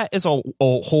is a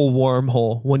whole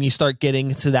wormhole when you start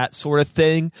getting to that sort of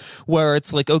thing where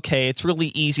it's like, okay, it's really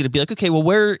easy to be like, okay, well,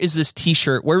 where was this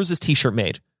t-shirt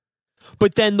made?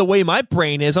 But then the way my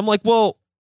brain is, I'm like, well,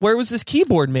 where was this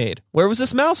keyboard made? Where was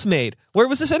this mouse made? Where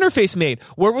was this interface made?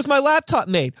 Where was my laptop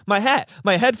made? My hat,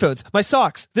 my headphones, my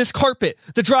socks, this carpet,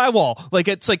 the drywall. Like,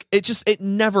 it's like, it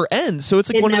never ends. So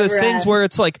it's like one of those things where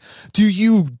it's like, do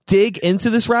you dig into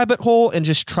this rabbit hole and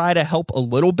just try to help a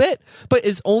little bit? But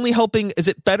is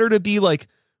it better to be like,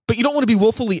 but you don't want to be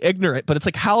willfully ignorant, but it's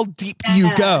like, how deep do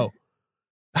you go?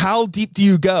 How deep do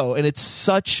you go? And it's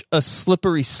such a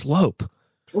slippery slope.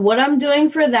 What I'm doing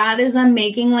for that is I'm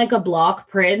making like a block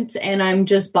print and I'm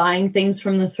just buying things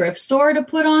from the thrift store to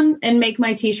put on and make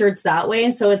my t-shirts that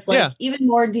way. So it's like even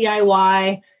more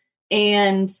DIY,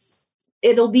 and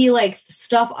it'll be like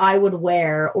stuff I would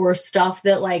wear or stuff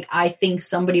that like I think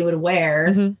somebody would wear.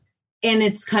 Mm-hmm. And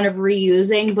it's kind of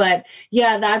reusing. But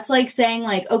yeah, that's like saying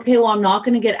like, okay, well, I'm not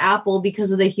going to get Apple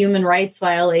because of the human rights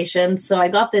violations. So I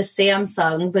got this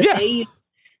Samsung, but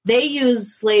they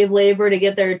use slave labor to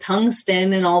get their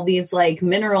tungsten and all these like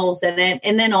minerals in it.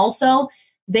 And then also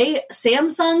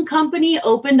Samsung company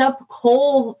opened up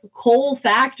coal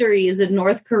factories in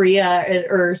North Korea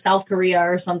or South Korea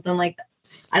or something like that.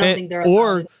 I don't think they're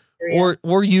or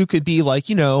you could be like,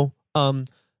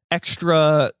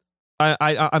 extra.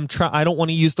 I don't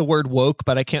want to use the word woke,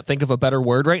 but I can't think of a better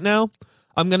word right now.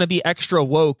 I'm going to be extra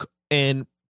woke and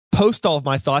post all of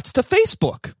my thoughts to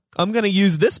Facebook. I'm going to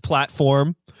use this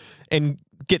platform and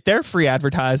get their free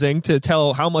advertising to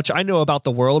tell how much I know about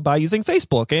the world by using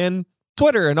Facebook and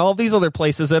Twitter and all these other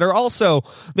places that are also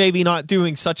maybe not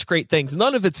doing such great things.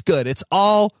 None of it's good. It's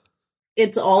all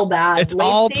bad. It's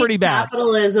all pretty bad.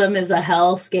 Capitalism is a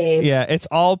hellscape. Yeah, it's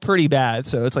all pretty bad.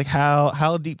 So it's like,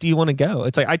 how deep do you want to go?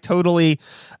 It's like, I totally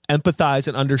empathize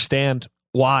and understand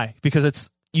why,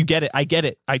 because you get it. I get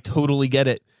it. I totally get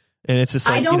it. And it's just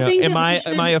like, am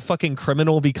I a fucking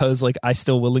criminal because like I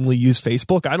still willingly use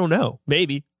Facebook? I don't know.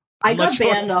 Maybe. I got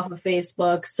banned off of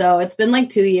Facebook. So it's been like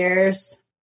 2 years.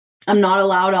 I'm not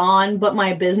allowed on, but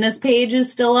my business page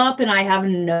is still up and I have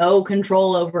no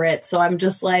control over it. So I'm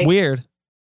just like, weird.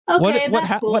 Okay,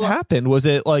 what happened? Was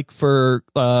it like for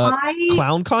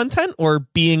clown content or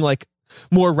being like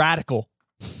more radical?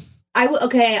 I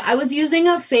was using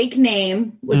a fake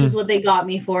name, which is what they got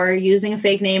me for, using a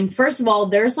fake name. First of all,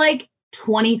 there's like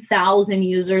 20,000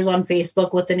 users on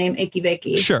Facebook with the name Icky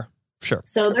Vicky. Sure.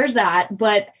 So there's that.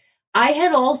 But I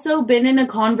had also been in a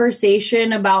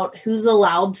conversation about who's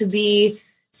allowed to be,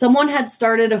 someone had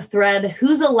started a thread,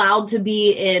 who's allowed to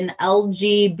be in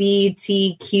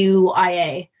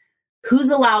LGBTQIA, who's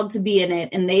allowed to be in it.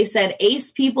 And they said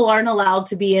ace people aren't allowed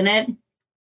to be in it.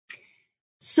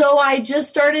 So I just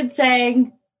started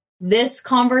saying, this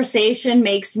conversation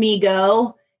makes me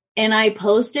go. And I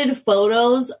posted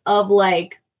photos of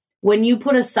like, when you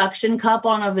put a suction cup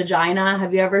on a vagina,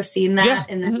 have you ever seen that? Yeah.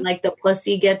 And then like the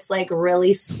pussy gets like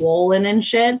really swollen and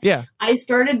shit. Yeah. I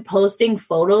started posting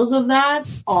photos of that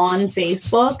on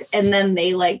Facebook and then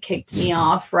they like kicked me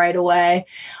off right away.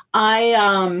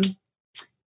 They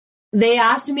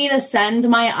asked me to send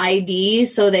my ID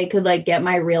so they could like get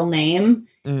my real name.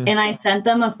 And I sent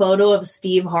them a photo of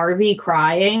Steve Harvey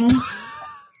crying.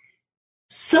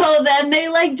 So then they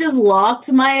like just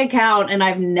locked my account and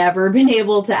I've never been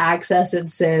able to access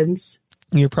it since.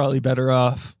 You're probably better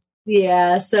off.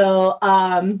 Yeah. So,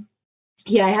 I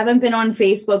haven't been on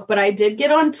Facebook, but I did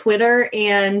get on Twitter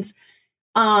and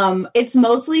it's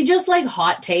mostly just like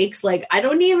hot takes. Like I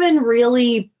don't even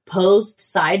really post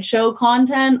sideshow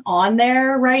content on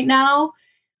there right now.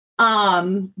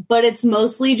 But it's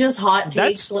mostly just hot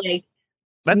takes,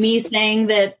 that's me saying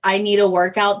that I need a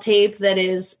workout tape that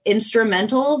is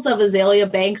instrumentals of Azalea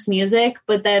Banks music,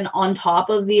 but then on top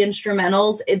of the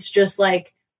instrumentals, it's just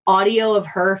like audio of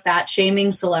her fat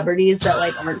shaming celebrities that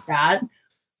like aren't fat.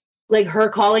 Like her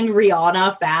calling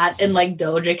Rihanna fat and like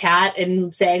Doja Cat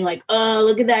and saying like, oh,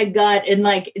 look at that gut. And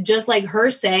like, just like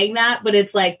her saying that, but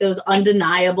it's like those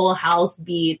undeniable house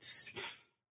beats.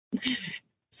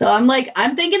 So I'm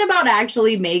thinking about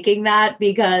actually making that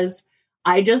because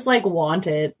I just like want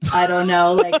it. I don't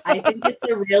know. Like, I think it's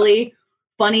a really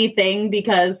funny thing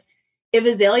because if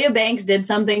Azalea Banks did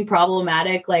something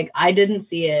problematic, like I didn't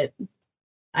see it.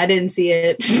 I don't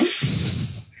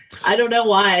know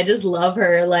why. I just love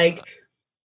her. Like,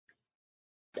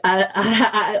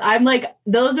 I'm like,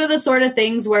 those are the sort of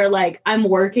things where like I'm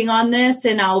working on this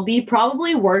and I'll be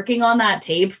probably working on that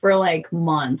tape for like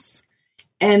months.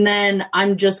 And then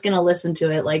I'm just going to listen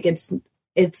to it. Like it's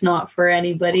not for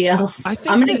anybody else.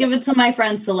 I'm going to give it to my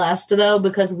friend Celeste though,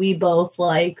 because we both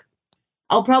like,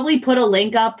 I'll probably put a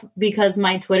link up because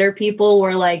my Twitter people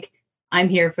were like, I'm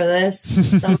here for this.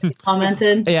 Somebody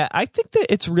commented. Yeah, I think that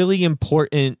it's really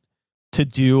important to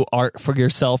do art for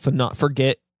yourself and not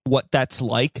forget what that's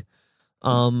like.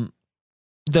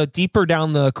 The deeper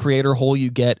down the creator hole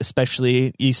you get,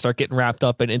 especially you start getting wrapped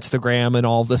up in Instagram and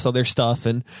all this other stuff,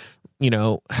 and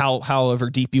however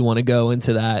deep you want to go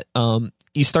into that,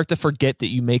 you start to forget that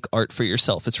you make art for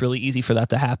yourself. It's really easy for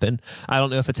that to happen. I don't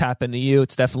know if it's happened to you.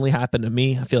 It's definitely happened to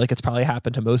me. I feel like it's probably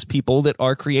happened to most people that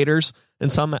are creators in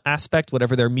some aspect,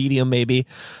 whatever their medium may be.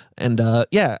 And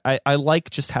I like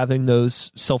just having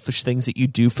those selfish things that you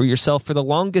do for yourself for the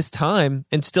longest time,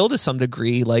 and still to some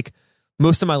degree, like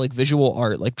most of my like visual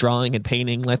art, like drawing and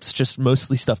painting, that's just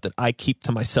mostly stuff that I keep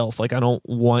to myself. Like I don't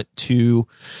want to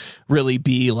really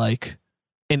be like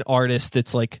an artist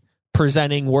that's like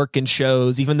presenting work in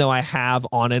shows, even though I have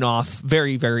on and off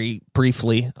very, very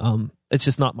briefly. It's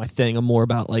just not my thing. I'm more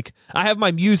about like, I have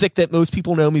my music that most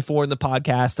people know me for in the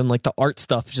podcast, and like the art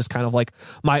stuff is just kind of like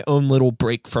my own little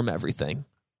break from everything.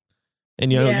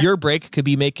 And, your break could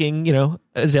be making,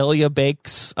 Azalea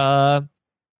Bakes,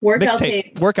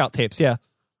 workout tapes. Yeah.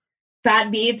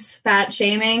 Fat beats, fat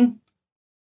shaming.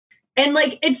 And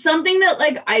like, it's something that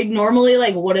like, I normally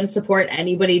like wouldn't support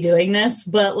anybody doing this,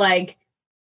 but like,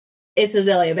 it's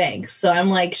Azalea Banks. So I'm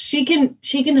like, she can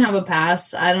have a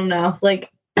pass. I don't know.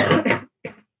 Like,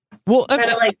 well, try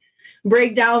to like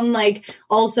break down, like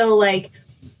also like,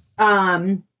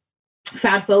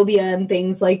 fat phobia and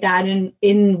things like that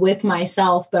in with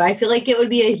myself. But I feel like it would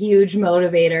be a huge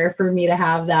motivator for me to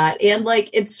have that. And like,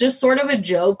 it's just sort of a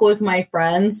joke with my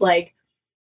friends. Like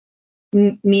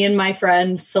me and my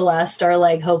friend Celeste are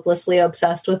like hopelessly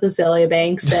obsessed with Azalea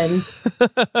Banks. And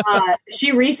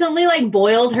she recently like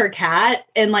boiled her cat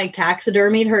and like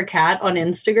taxidermied her cat on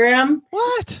Instagram.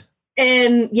 What?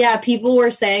 And yeah, people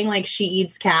were saying like she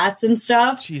eats cats and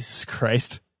stuff. Jesus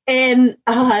Christ. And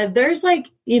there's like,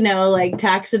 like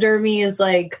taxidermy is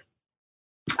like,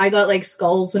 I got like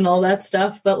skulls and all that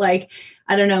stuff. But like,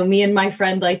 I don't know, me and my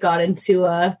friend like got into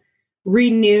a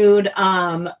renewed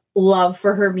love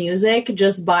for her music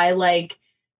just by like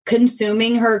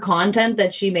consuming her content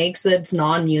that she makes that's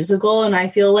non-musical. And I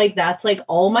feel like that's like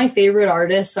all my favorite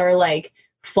artists are like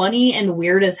funny and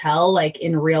weird as hell, like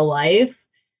in real life.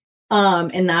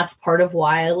 And that's part of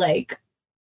why I like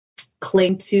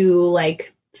cling to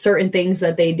like certain things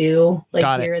that they do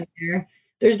like here and there.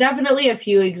 There's definitely a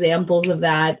few examples of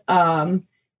that.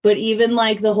 But even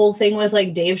like the whole thing with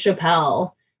like Dave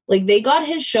Chappelle, like they got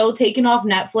his show taken off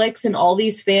Netflix and all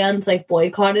these fans like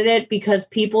boycotted it because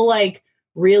people like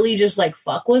really just like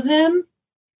fuck with him.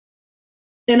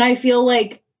 And I feel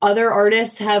like other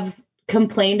artists have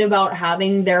complained about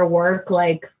having their work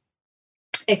like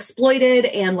exploited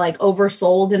and like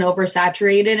oversold and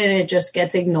oversaturated, and it just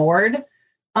gets ignored.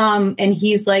 And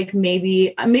he's like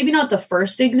maybe not the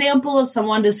first example of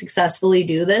someone to successfully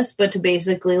do this, but to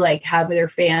basically like have their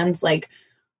fans like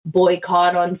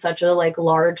boycott on such a like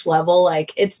large level.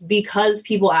 Like it's because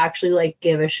people actually like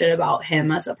give a shit about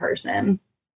him as a person.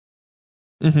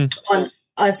 Mm-hmm.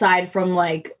 Aside from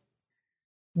like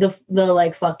the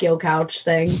like fuck yo couch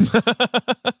thing.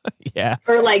 Yeah.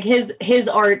 Or like his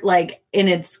art like in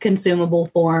its consumable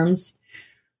forms.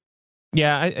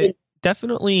 Yeah, I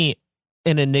definitely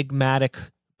an enigmatic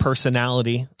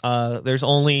personality. There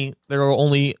will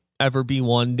only ever be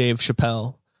one Dave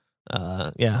Chappelle.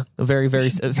 A very, very,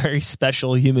 a very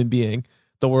special human being.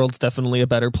 The world's definitely a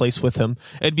better place with him.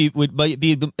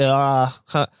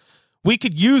 We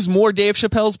could use more Dave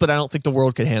Chappelles, but I don't think the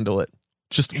world could handle it.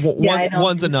 Just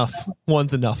one's enough. So.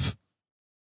 One's enough.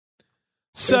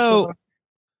 So,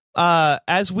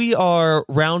 as we are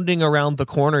rounding around the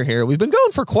corner here, we've been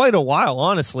going for quite a while,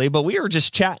 honestly, but we were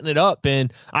just chatting it up,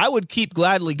 and I would keep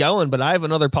gladly going, but I have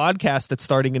another podcast that's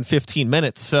starting in 15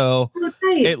 minutes. So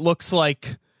It looks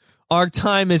like our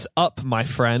time is up, my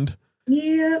friend.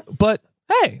 Yeah. But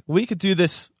hey, we could do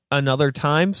this another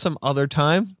time, some other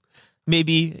time.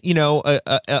 Maybe, in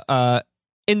the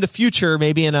future,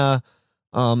 maybe in a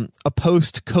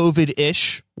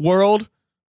post-COVID-ish world.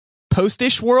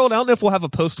 Post-ish world. I don't know if we'll have a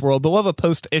post world, but we'll have a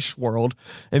post-ish world,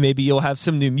 and maybe you'll have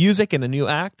some new music and a new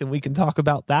act, and we can talk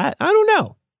about that. I don't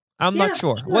know. I'm not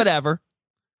sure. Whatever.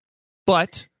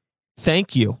 But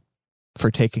thank you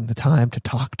for taking the time to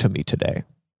talk to me today.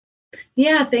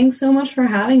 Yeah, thanks so much for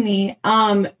having me.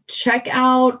 Check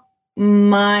out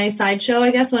my sideshow,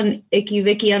 I guess, on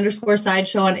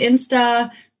IckyVicky_sideshow on Insta,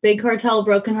 Big Cartel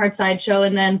Broken Heart Sideshow,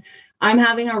 and then I'm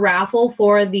having a raffle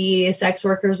for the Sex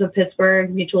Workers of Pittsburgh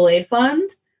Mutual Aid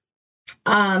Fund.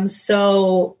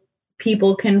 So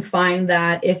people can find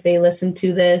that if they listen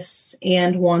to this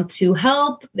and want to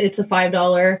help. It's a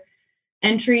 $5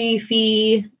 entry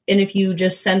fee. And if you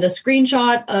just send a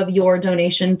screenshot of your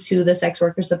donation to the Sex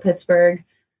Workers of Pittsburgh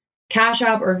Cash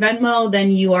App or Venmo,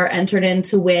 then you are entered in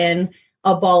to win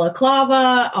a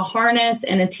balaclava, a harness,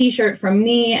 and a t-shirt from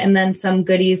me, and then some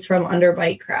goodies from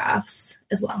Underbite Crafts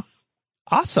as well.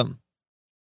 Awesome.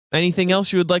 Anything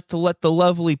else you would like to let the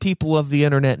lovely people of the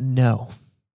internet know?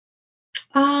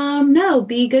 No,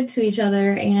 be good to each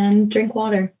other and drink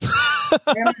water.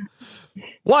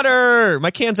 Water!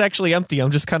 My can's actually empty. I'm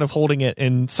just kind of holding it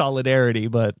in solidarity,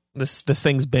 but this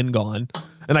thing's been gone.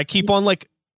 And I keep on like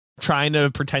trying to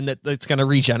pretend that it's going to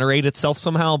regenerate itself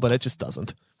somehow, but it just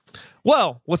doesn't.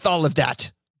 Well, with all of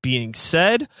that being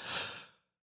said,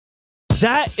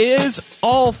 that is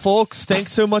all, folks.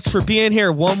 Thanks so much for being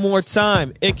here one more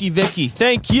time. Icky Vicky,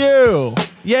 thank you.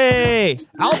 Yay.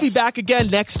 I'll be back again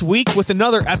next week with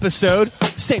another episode.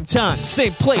 Same time,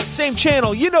 same place, same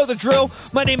channel. You know the drill.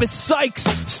 My name is Sykes.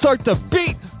 Start the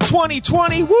beat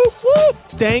 2020. Whoop, whoop.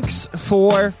 Thanks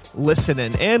for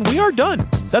listening. And we are done.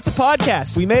 That's a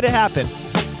podcast. We made it happen.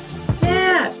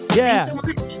 Yeah. Yeah.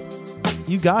 Thanks so much.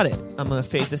 You got it. I'm going to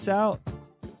fade this out.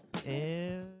 And